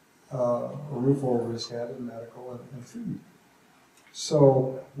a roof over his head and medical and food.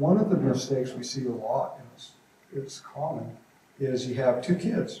 So one of the mistakes we see a lot, and it's common, is you have two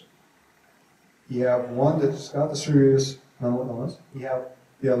kids. You have one that's got the serious mental illness. You have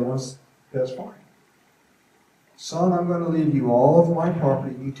the other one that's fine. Son, I'm going to leave you all of my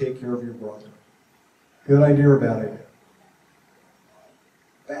property. You take care of your brother. Good idea or bad idea?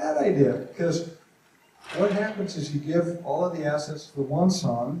 Bad idea, because what happens is you give all of the assets to the one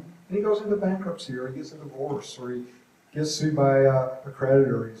son, and he goes into bankruptcy, or he gets a divorce, or he gets sued by a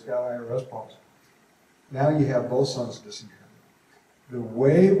creditor, he's got IRS problems. Now you have both sons disinherited. The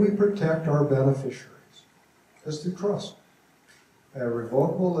way we protect our beneficiaries is through trust. A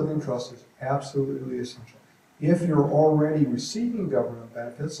revocable living trust is absolutely essential. If you're already receiving government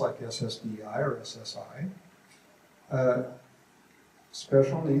benefits like SSDI or SSI,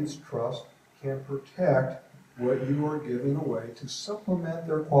 special needs trust can protect what you are giving away to supplement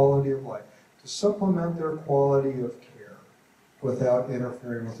their quality of life, to supplement their quality of care without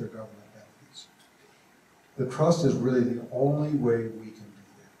interfering with their government benefits. The trust is really the only way we can do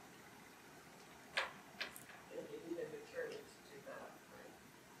that. And you need an attorney to do that, right?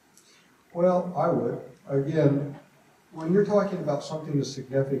 Well, I would. Again, when you're talking about something as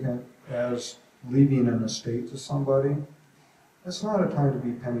significant as leaving an estate to somebody, it's not a time to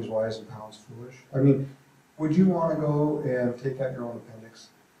be pennies wise and pounds foolish. I mean, would you want to go and take out your own appendix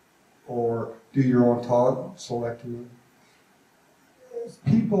or do your own tonsillectomy?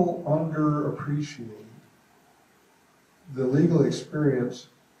 People underappreciate the legal experience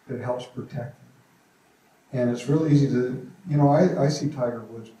that helps protect them. And it's really easy to, I see Tiger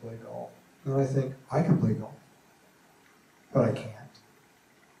Woods play golf, and I think, I can play golf, but I can't.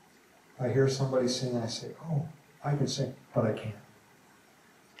 I hear somebody sing, and I say, oh, I can sing, but I can't.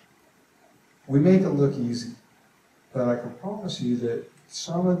 We make it look easy, but I can promise you that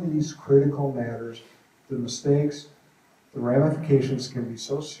some of these critical matters, the mistakes, the ramifications can be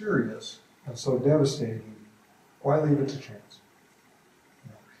so serious and so devastating. Why leave it to chance?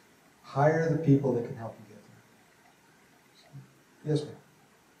 You know, hire the people that can help you get there. Yes, ma'am.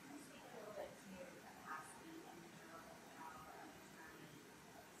 Speak a little bit to capacity and durable power of attorney.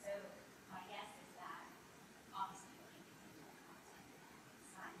 So my guess is that obviously you can't be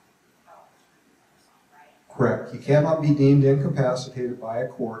sign power of attorney for yourself, right? Correct. You cannot be deemed incapacitated by a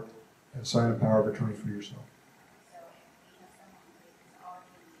court and sign a power of attorney for yourself. So if we have someone who is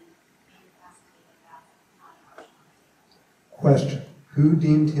already incapacitated, that's not an option on the table. Question. Who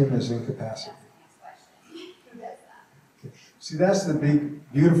deemed him as incapacitated? That's the next question. Who does that? See, that's the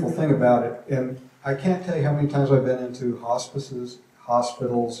big, beautiful thing about it. And I can't tell you how many times I've been into hospices,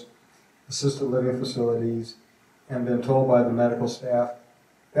 hospitals, assisted living facilities, and been told by the medical staff,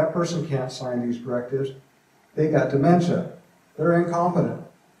 that person can't sign these directives. They got dementia. They're incompetent.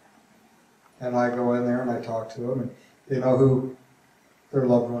 And I go in there and I talk to them, and they know who their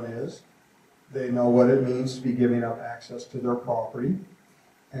loved one is. They know what it means to be giving up access to their property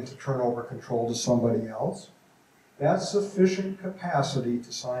and to turn over control to somebody else. That's sufficient capacity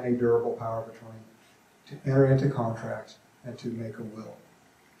to sign a durable power of attorney, to enter into contracts, and to make a will.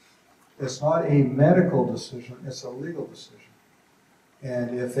 It's not a medical decision, it's a legal decision.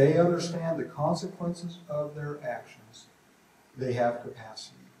 And if they understand the consequences of their actions, they have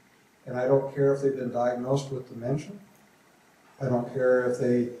capacity. And I don't care if they've been diagnosed with dementia. I don't care if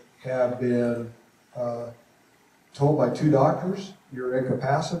they have been told by 2 doctors, you're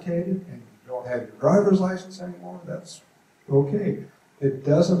incapacitated and you don't have your driver's license anymore. That's okay. It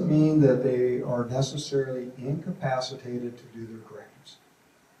doesn't mean that they are necessarily incapacitated to do their directives.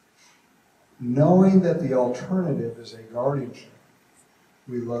 Knowing that the alternative is a guardianship,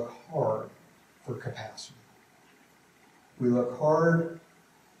 we look hard for capacity. We look hard,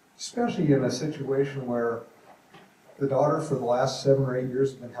 especially in a situation where the daughter for the last 7 or 8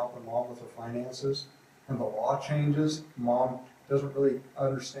 years has been helping mom with her finances, and the law changes. Mom doesn't really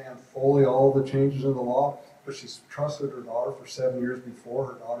understand fully all the changes in the law, but she's trusted her daughter for 7 years before.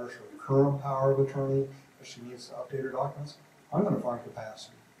 Her daughter's her current power of attorney, but she needs to update her documents. I'm going to find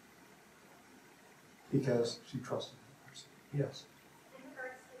capacity because she trusted the person. Yes. In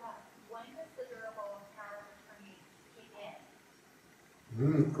regards to that, when does the durable power of attorney kick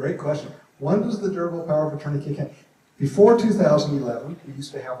in? Great question. When does the durable power of attorney kick in? Before 2011, we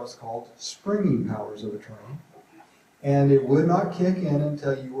used to have what's called springing powers of attorney, and it would not kick in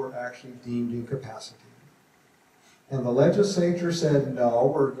until you were actually deemed incapacitated. And the legislature said, no,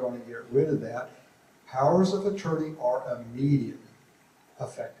 we're going to get rid of that. Powers of attorney are immediately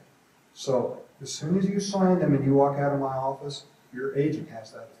effective. So as soon as you sign them and you walk out of my office, your agent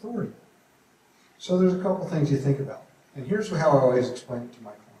has that authority. So there's a couple things you think about. And here's how I always explain it to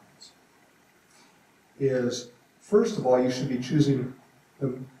my clients. Is, first of all, you should be choosing,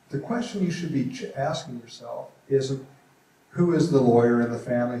 the question you should be asking yourself isn't who is the lawyer in the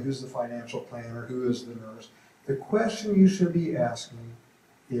family, who's the financial planner, who is the nurse. The question you should be asking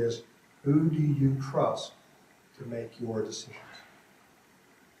is, who do you trust to make your decisions?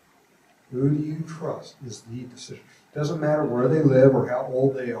 Who do you trust is the decision. Doesn't matter where they live or how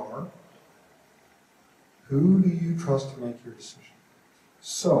old they are. Who do you trust to make your decision?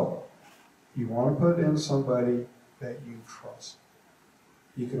 So, you want to put in somebody that you trust.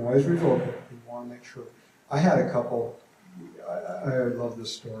 You can always revoke it. You want to make sure. I had a couple, I love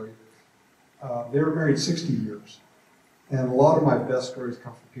this story. They were married 60 years. And a lot of my best stories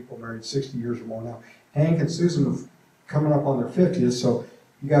come from people married 60 years or more now. Hank and Susan are coming up on their 50th, so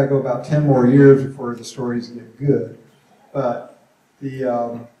you got to go about 10 more years before the stories get good. But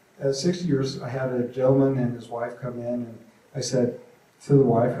at 60 years, I had a gentleman and his wife come in, and I said to the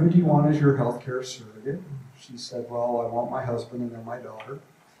wife, who do you want as your health care surrogate? She said, well, I want my husband and then my daughter.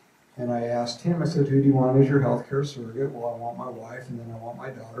 And I asked him, I said, who do you want as your health care surrogate? Well, I want my wife and then I want my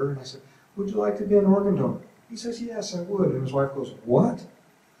daughter. And I said, would you like to be an organ donor? He says, yes, I would. And his wife goes, what?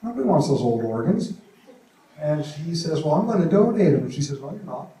 Nobody wants those old organs. And he says, well, I'm going to donate them. And she says, no, you're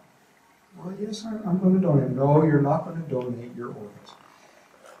not. Well, yes, I'm going to donate them. No, you're not going to donate your organs.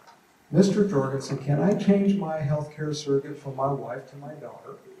 Mr. Jorgensen, can I change my health care surrogate from my wife to my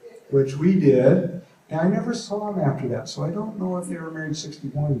daughter? Which we did. Now, I never saw them after that, so I don't know if they were married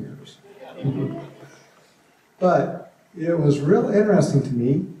 61 years. But it was real interesting to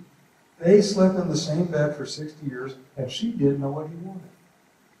me. They slept in the same bed for 60 years, and she didn't know what he wanted.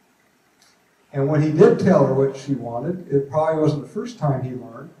 And when he did tell her what she wanted, it probably wasn't the first time he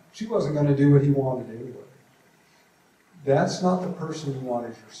learned. She wasn't going to do what he wanted anyway. That's not the person you want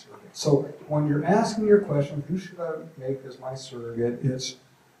as your surrogate. So when you're asking your question, who should I make as my surrogate, it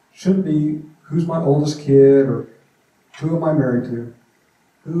shouldn't be who's my oldest kid or who am I married to.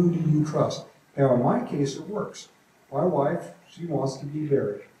 Who do you trust? Now in my case it works. My wife, she wants to be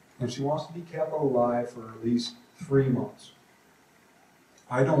buried and she wants to be kept alive for at least 3 months.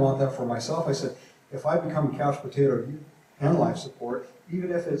 I don't want that for myself. I said, if I become a couch potato and life support,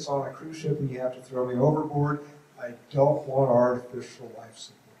 even if it's on a cruise ship and you have to throw me overboard, I don't want artificial life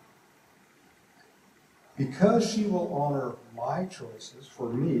support. Because she will honor my choices for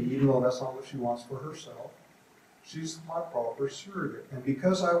me, even though that's not what she wants for herself, she's my proper surrogate. And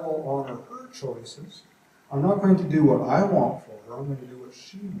because I will honor her choices, I'm not going to do what I want for her, I'm going to do what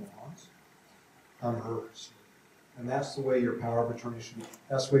she wants. I'm her surrogate. And that's the way your power of attorney should be.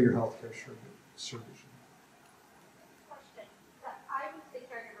 That's the way your healthcare surrogate should be. Question. I was the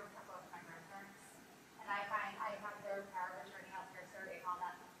caregiver for both my grandparents, and I find I have their power of attorney, healthcare surrogate, and all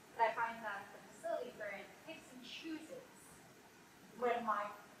that. But I find that the facilities they're in picks and chooses when my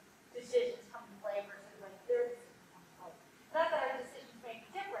decisions come to play versus when their decisions come to play. Not that our decisions may be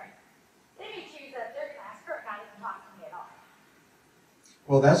different. They may choose that they're going to ask her and not even talk to me at all.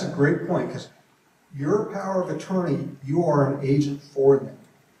 Well, that's a great point, because your power of attorney, you are an agent for them.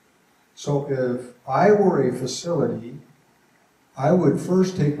 So if I were a facility, I would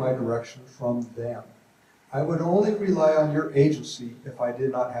first take my direction from them. I would only rely on your agency if I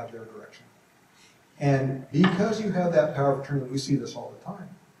did not have their direction. And because you have that power of attorney, we see this all the time.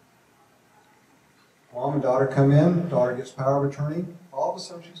 Mom and daughter come in, daughter gets power of attorney, all of a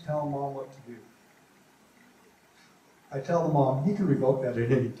sudden she's telling mom what to do. I tell the mom, you can revoke that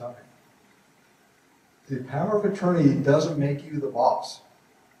at any time. The power of attorney doesn't make you the boss.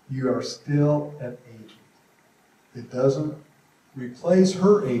 You are still an agent. It doesn't replace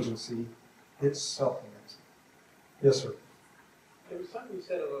her agency, it supplements it. Yes, sir. There was something you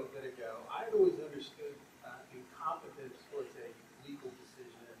said a little bit ago. I always understood incompetence was a legal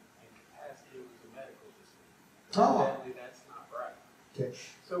decision and capacity was a medical decision. Oh. Evidently, that's not right. Okay.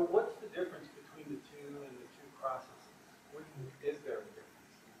 So what's the difference between the two and the two processes? Is there a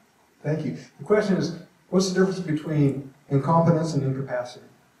difference? Thank you. The question is, what's the difference between incompetence and incapacity?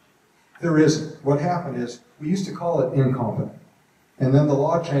 There isn't. What happened is, we used to call it incompetent. And then the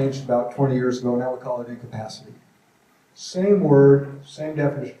law changed about 20 years ago, now we call it incapacity. Same word, same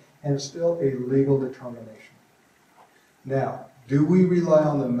definition, and it's still a legal determination. Now, do we rely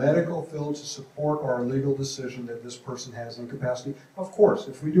on the medical field to support our legal decision that this person has incapacity? Of course.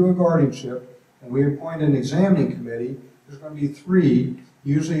 If we do a guardianship and we appoint an examining committee, there's going to be 3,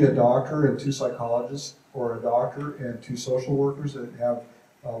 usually a doctor and 2 psychologists, or a doctor and 2 social workers that have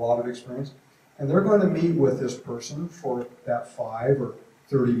a lot of experience. And they're going to meet with this person for that 5 or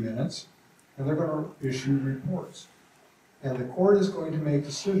 30 minutes, and they're going to issue reports. And the court is going to make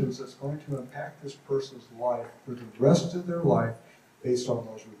decisions that's going to impact this person's life for the rest of their life based on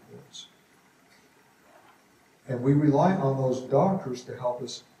those reports. And we rely on those doctors to help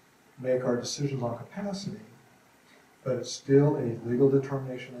us make our decisions on capacity, but it's still a legal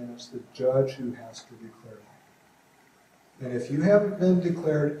determination, and it's the judge who has to declare that. And if you haven't been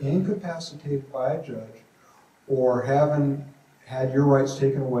declared incapacitated by a judge, or haven't had your rights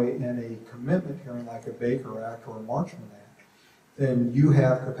taken away in a commitment hearing like a Baker Act or a Marchman Act, then you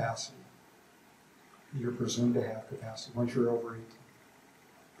have capacity. You're presumed to have capacity once you're over 18.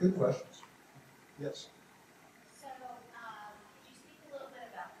 Good questions. Yes? So, could you speak a little bit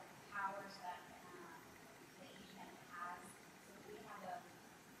about the powers that the agent has? So we have a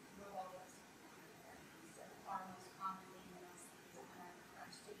rule that's our most commonly known our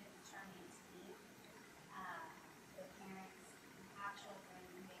student attorneys meet. The parents have children,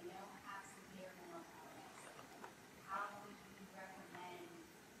 they know have severe mental illness. How would you recommend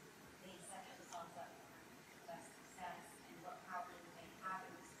they set themselves up for best success, and what powers do they have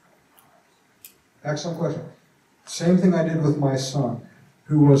in this kind of powers? Excellent question. Same thing I did with my son,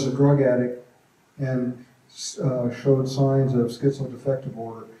 who was a drug addict and showed signs of schizoaffective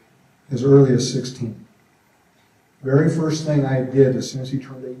disorder as early as 16. Very first thing I did as soon as he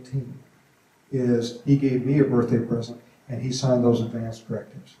turned 18 is he gave me a birthday present and he signed those advance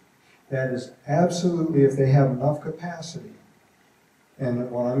directives. That is absolutely, if they have enough capacity,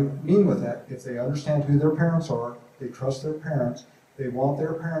 and what I mean with that, if they understand who their parents are, they trust their parents, they want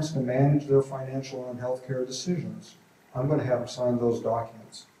their parents to manage their financial and healthcare decisions, I'm going to have them sign those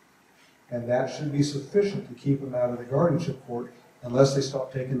documents. And that should be sufficient to keep them out of the guardianship court unless they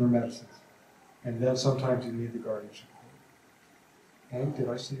stop taking their medicines. And then sometimes you need the guardianship court. Hank, did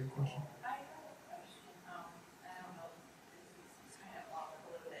I see your question? I have a question, I don't know, this is kind of off a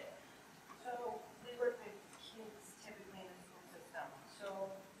little bit. So we work with kids typically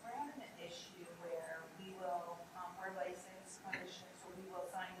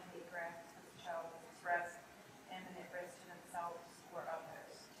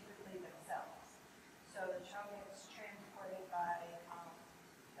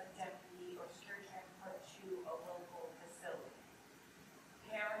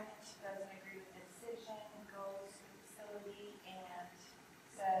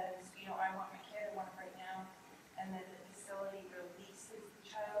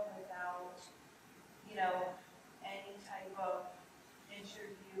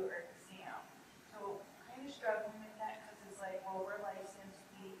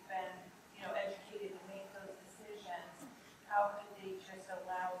to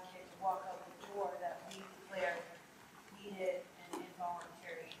allow a kid to walk out the door that we declared needed an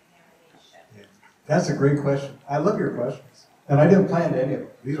involuntary examination? Yeah. That's a great question. I love your questions. And I didn't plan any of them.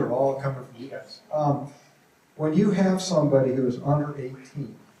 These are all coming from you guys. When you have somebody who is under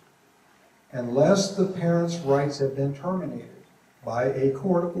 18, unless the parent's rights have been terminated by a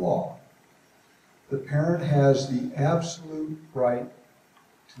court of law, the parent has the absolute right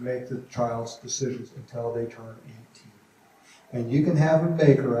to make the child's decisions until they turn 18. And you can have them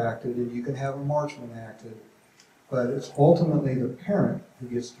Baker acted and you can have them Marchman acted, but it's ultimately the parent who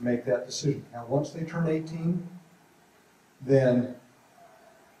gets to make that decision. Now, once they turn 18, then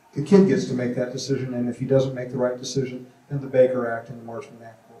the kid gets to make that decision, and if he doesn't make the right decision, then the Baker Act and the Marchman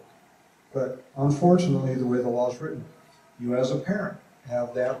Act work. But unfortunately, the way the law is written, you as a parent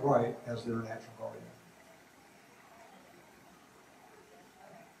have that right as their natural guardian.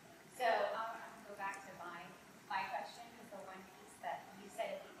 So I'll go back to my question, because the one piece that you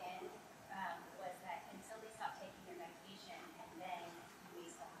said at the end was that until they stop taking their medication, and then we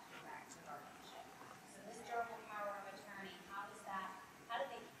still have to go back to guardianship. So this durable power of attorney, how does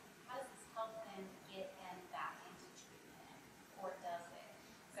this help them get them back into treatment, or does it?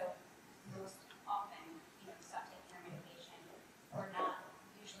 So most often, stop taking their medication, we're not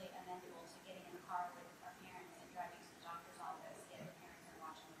usually amenable to getting in the car with our parents and driving to the doctor's office if the parents are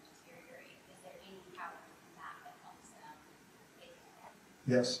watching them deteriorate. Is there any power from that helps them get there?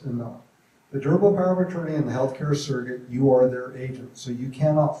 Yes and no. The durable power of attorney and the healthcare surrogate, you are their agent. So you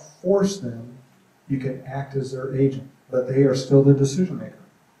cannot force them. You can act as their agent, but they are still the decision maker.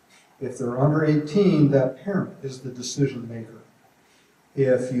 If they're under 18, that parent is the decision maker.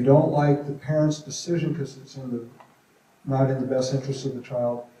 If you don't like the parent's decision because it's not in the best interest of the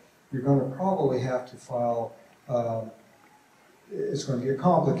child, you're going to probably have to file, it's going to get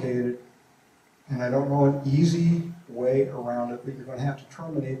complicated, and I don't know an easy way around it, but you're going to have to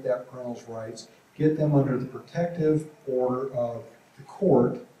terminate that parental's rights, get them under the protective order of the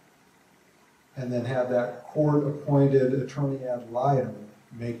court, and then have that court-appointed attorney ad litem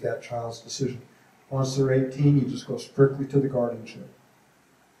make that child's decision. Once they're 18, you just go strictly to the guardianship.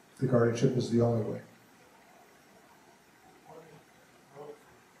 The guardianship is the only way.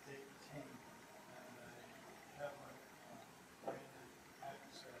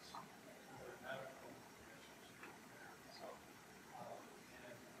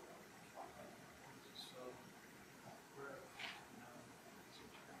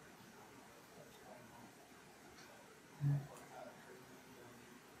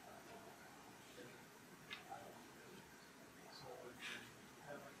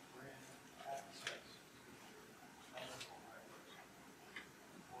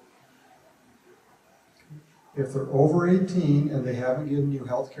 If they're over 18 and they haven't given you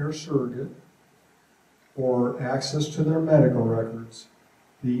healthcare surrogate or access to their medical records,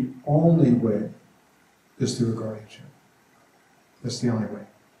 the only way is through a guardianship. That's the only way.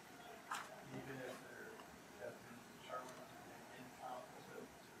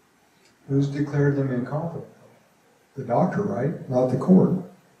 Who's declared them incompetent? The doctor, right? Not the court.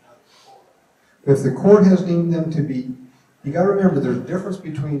 If the court has deemed them to be, you got to remember there's a difference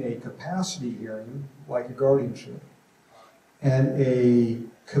between a capacity hearing, like a guardianship, and a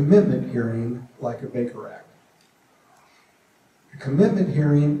commitment hearing, like a Baker Act. A commitment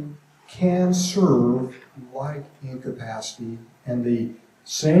hearing can serve like incapacity, and the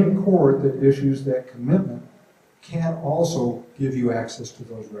same court that issues that commitment can also give you access to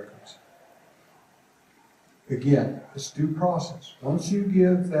those records. Again, it's due process. Once you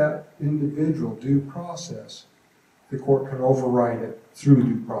give that individual due process, the court can override it through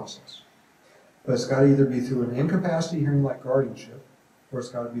due process. But it's got to either be through an incapacity hearing like guardianship, or it's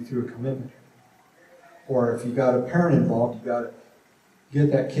got to be through a commitment hearing. Or if you got a parent involved, you got to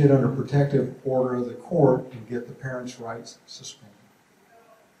get that kid under protective order of the court and get the parent's rights suspended.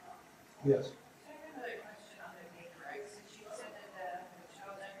 Yes? I have another question on the Baker Act. Since you said that the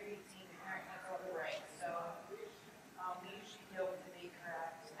child under 18, the parent has all the rights, so we usually deal with the Baker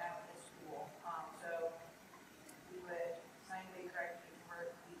Act at the school. So we would sign the Baker Act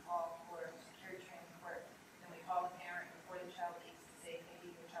paperwork, we call for security training court, then we call the parent before the child leaves to say,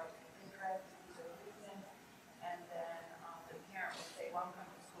 maybe your child's in Baker Act, these are the reasons, and then the parent will say, well, I'm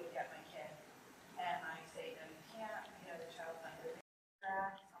coming to school to get my kid. And I say, no, you can't, the child's under Baker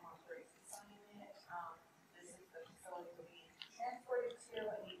Act, I'm authorized to sign it, this is the facility we're being transported to,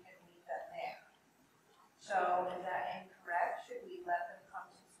 and you can leave that there. So is that incorrect? Should we let them come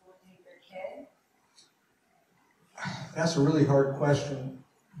to school and take their kid? That's a really hard question.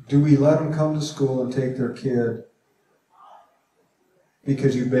 Do we let them come to school and take their kid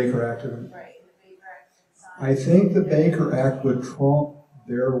because you Baker Acted them? Right, the Baker Act's been signed. I think the Baker Act would trump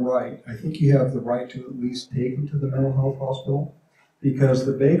their right. I think you have the right to at least take them to the mental health hospital, because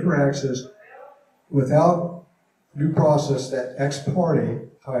the Baker Act says without due process, that ex parte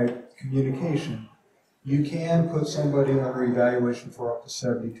type communication, you can put somebody under evaluation for up to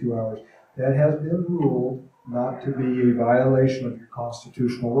 72 hours. That has been ruled not to be a violation of your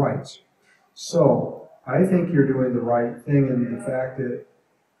constitutional rights. So I think you're doing the right thing in the fact that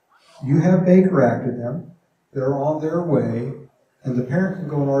you have Baker Acted them, they're on their way, and the parent can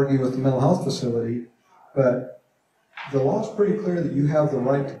go and argue with the mental health facility, but the law is pretty clear that you have the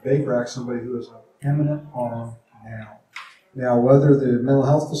right to Baker Act somebody who is of imminent harm now. Now, whether the mental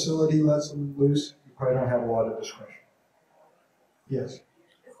health facility lets them loose, you probably don't have a lot of discretion. Yes?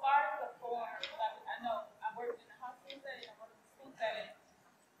 As far as the form, like I know I work in the hospital setting, I work in the school setting.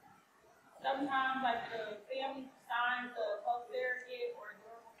 Sometimes like the family signs the post-surrogate or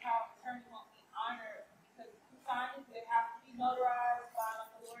durable power of attorney won't be honored because who signs it, they have to be notarized by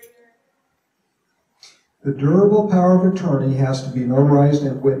like a lawyer. The durable power of attorney has to be notarized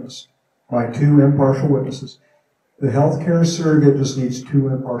and witnessed by two impartial witnesses. The healthcare surrogate just needs two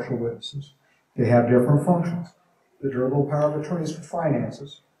impartial witnesses. They have different functions. The durable power of attorney is for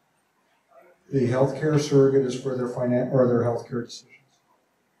finances. The healthcare surrogate is for their their healthcare decisions.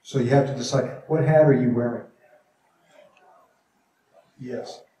 So you have to decide, what hat are you wearing?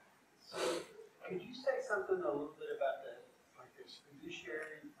 Yes. So, could you say something a little bit about the, like, there's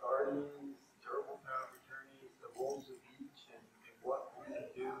fiduciary, guardians, durable power of attorneys, the roles of each, and what we can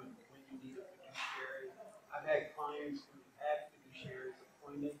do and when you need a fiduciary? I've had clients who have fiduciaries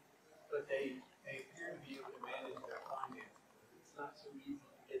appointed, but they appear to be able to manage their finances. It's not so easy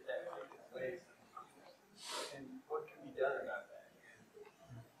to get that taken away sometimes. And what can be done about that?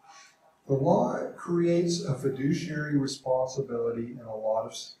 The law creates a fiduciary responsibility in a lot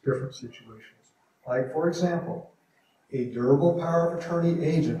of different situations. Like, for example, a durable power of attorney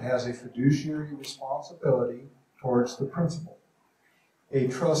agent has a fiduciary responsibility towards the principal. A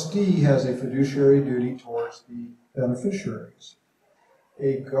trustee has a fiduciary duty towards the beneficiaries.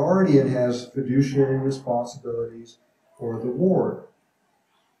 A guardian has fiduciary responsibilities for the ward.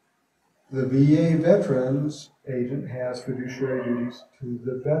 The VA veterans agent has fiduciary duties to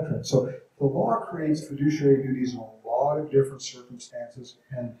the veteran. So the law creates fiduciary duties in a lot of different circumstances,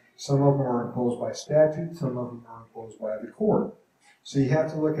 and some of them are imposed by statute, some of them are imposed by the court. So you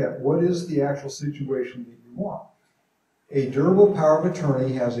have to look at what is the actual situation that you want. A durable power of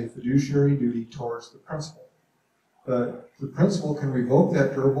attorney has a fiduciary duty towards the principal, but the principal can revoke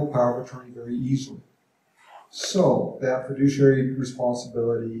that durable power of attorney very easily. So that fiduciary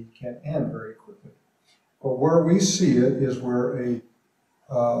responsibility can end very quickly. But where we see it is where a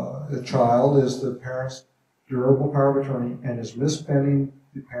child is the parent's durable power of attorney and is misspending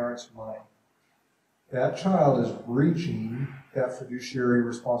the parent's money. That child is breaching that fiduciary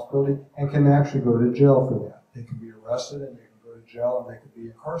responsibility and can actually go to jail for that. They can be arrested and they can go to jail and they can be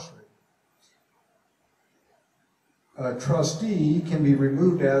incarcerated. A trustee can be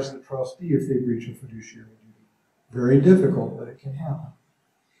removed as the trustee if they breach a fiduciary duty. Very difficult, but it can happen.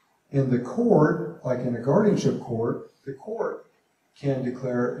 In the court, like in a guardianship court, the court can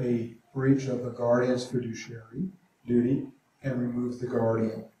declare a breach of the guardian's fiduciary duty and remove the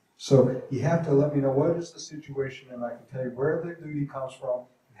guardian. So you have to let me know what is the situation, and I can tell you where the duty comes from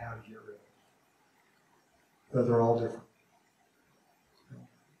and how to get rid of it. But they're all different.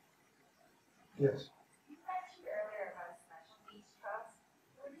 Yes? You mentioned earlier about a special needs trust.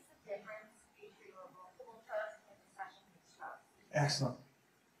 What is the difference between a revocable trust and a special needs trust? Excellent.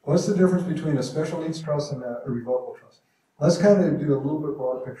 What's the difference between a special needs trust and a revocable trust? Let's kind of do a little bit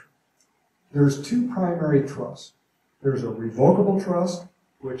broader picture. There's two primary trusts. There's a revocable trust,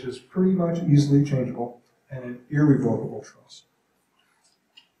 which is pretty much easily changeable, and an irrevocable trust.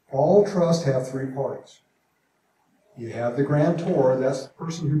 All trusts have three parties. You have the grantor, that's the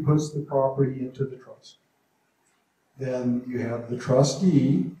person who puts the property into the trust. Then you have the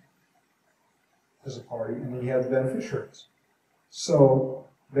trustee as a party, and then you have the beneficiaries. So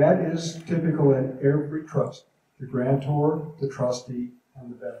that is typical in every trust. The grantor, the trustee,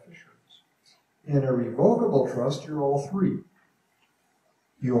 and the beneficiaries. In a revocable trust, you're all three.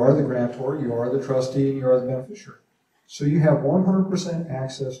 You are the grantor, you are the trustee, and you are the beneficiary. So you have 100%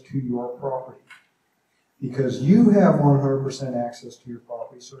 access to your property. Because you have 100% access to your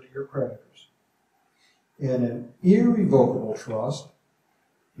property, so do your creditors. In an irrevocable trust,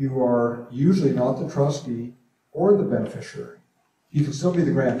 you are usually not the trustee or the beneficiary. You can still be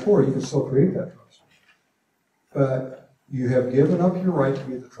the grantor, you can still create that trust. But you have given up your right to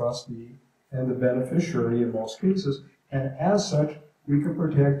be the trustee and the beneficiary in most cases, and as such, we can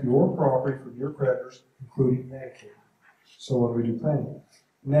protect your property from your creditors, including Medicaid. So when we do planning.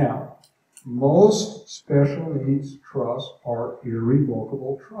 Now, most special needs trusts are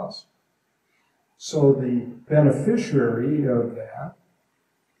irrevocable trusts. So the beneficiary of that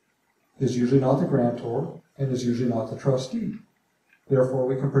is usually not the grantor and is usually not the trustee. Therefore,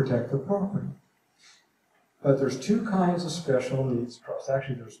 we can protect the property. But there's two kinds of special needs trusts.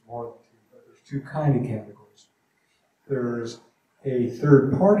 Actually, there's more than two, but there's two kind of categories. There's a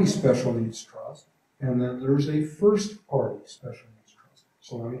third-party special needs trust, and then there's a first-party special needs trust.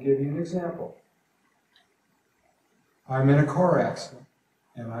 So let me give you an example. I'm in a car accident,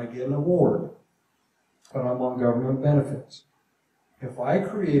 and I get an award, but I'm on government benefits. If I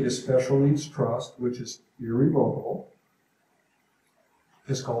create a special needs trust, which is irrevocable,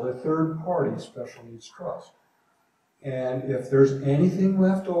 it's called a third-party special needs trust. And if there's anything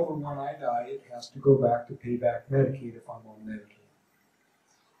left over when I die, it has to go back to pay back Medicaid if I'm on Medicaid.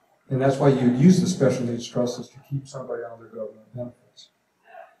 And that's why you use the special needs trust, is to keep somebody on their government benefits.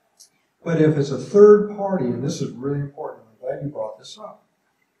 But if it's a third party, and this is really important, I'm glad you brought this up,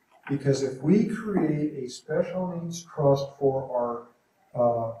 because if we create a special needs trust for our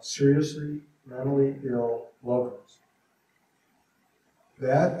seriously mentally ill loved ones,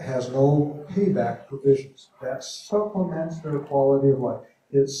 that has no payback provisions. That supplements their quality of life.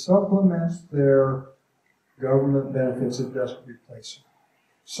 It supplements their government benefits. It doesn't replace them.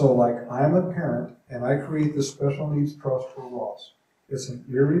 So like I'm a parent and I create the special needs trust for Ross. It's an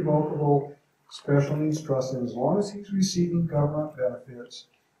irrevocable special needs trust, and as long as he's receiving government benefits,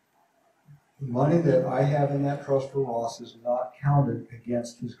 the money that I have in that trust for Ross is not counted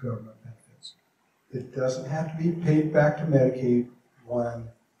against his government benefits. It doesn't have to be paid back to Medicaid when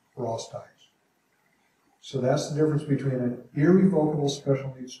Ross dies. So that's the difference between an irrevocable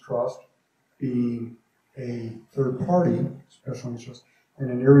special needs trust being a third-party special needs trust and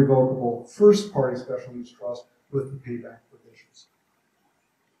an irrevocable first-party special needs trust with the payback provisions.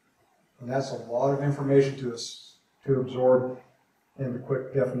 And that's a lot of information to absorb in the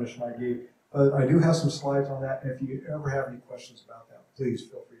quick definition I gave. But I do have some slides on that, and if you ever have any questions about that, please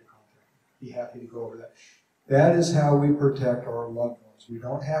feel free to contact me. Be happy to go over that. That is how we protect our loved ones. We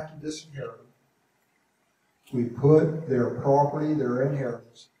don't have to disinherit them. We put their property, their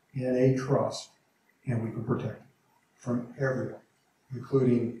inheritance, in a trust, and we can protect them from everyone,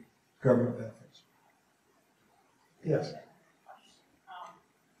 including government benefits. Yes?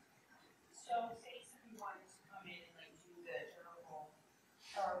 So say somebody wanted to come in and like do the durable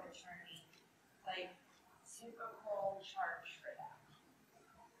power of attorney, like typical charge for that.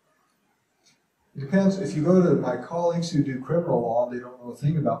 It depends. If you go to my colleagues who do criminal law, they don't know a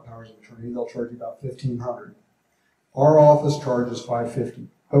thing about powers of attorney. They'll charge you about $1,500. Our office charges $550,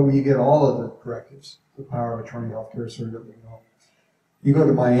 but we get all of the directives: the power of attorney, healthcare, surrogate, legal help. You go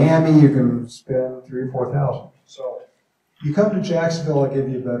to Miami, you can spend $3,000 or $4,000. So you come to Jacksonville, I'll give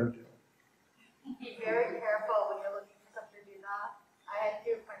you a better deal. Be very careful when you're looking for something to do not. I had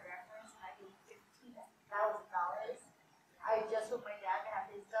to do my reference, and I paid $15,000. I just with my dad to have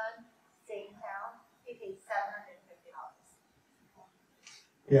his done, same town, he paid $750.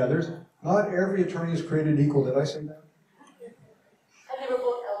 Yeah, there's not every attorney is created equal. Did I say that? And they were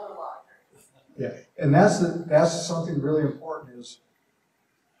both elder law attorneys. Yeah, and that's something really important is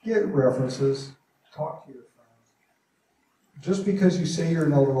get references, talk to your friends. Just because you say you're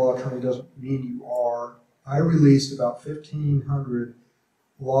an elder law attorney doesn't mean you are. I released about 1,500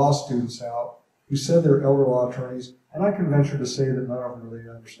 law students out who said they're elder law attorneys, and I can venture to say that none of them really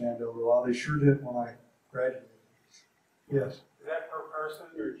understand elder law. They sure did when I graduated. Yes? Is that per person,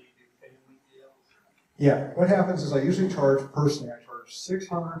 or do you do family deals? Yeah, what happens is I usually charge personally. I charge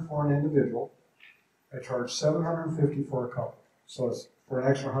 $600 for an individual. I charge $750 for a couple. So it's for an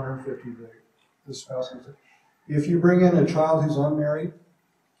extra $150 the spouse gets it. If you bring in a child who's unmarried,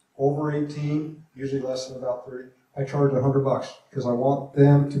 over 18, usually less than about 30, I charge $100 because I want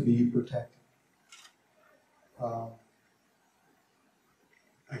them to be protected.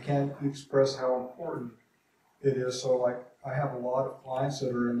 I can't express how important it is. So like I have a lot of clients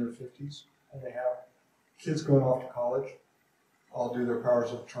that are in their 50s and they have kids going off to college. I'll do their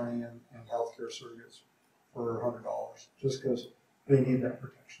powers of attorney and healthcare surrogates for $100 just because they need that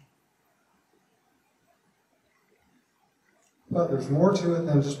protection. But there's more to it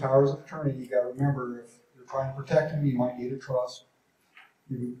than just powers of attorney. You got to remember, if you're trying to protect them, you might need a trust.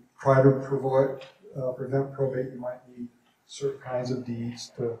 You try to prevent probate, you might need certain kinds of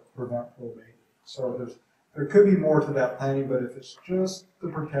deeds to prevent probate. So there could be more to that planning, but if it's just the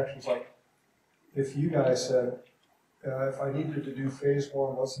protections, like if you guys said, if I needed to do phase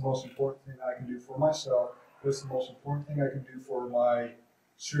one, what's the most important thing I can do for myself? What's the most important thing I can do for my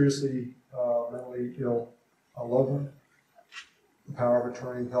seriously mentally ill loved one? the power of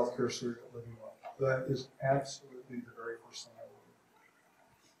attorney, healthcare surrogate living will. That is absolutely the very first thing I will do.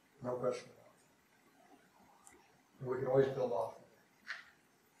 No question about it. And we can always build off of it.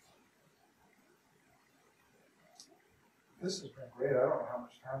 This has been great. I don't know how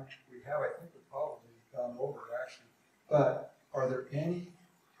much time we have. I think we've probably gone over actually. But are there any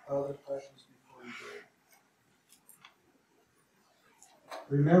other questions before we go?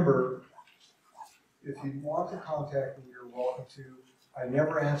 Remember, if you want to contact me, you're welcome to. I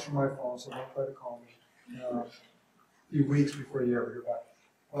never answer my phone, so don't try to call me a few weeks before you ever hear back.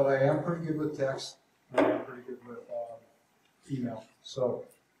 But I am pretty good with text, and I am pretty good with email. So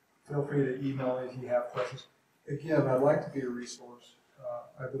feel free to email me if you have questions. Again, I'd like to be a resource.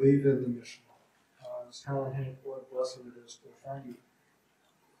 I believe in the mission. As Helen Hank, what a blessing it is to find you.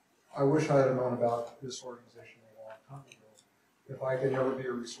 I wish I had known about this organization a long time ago. If I could ever be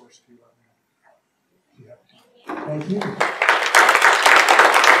a resource to you, let me know. Thank you.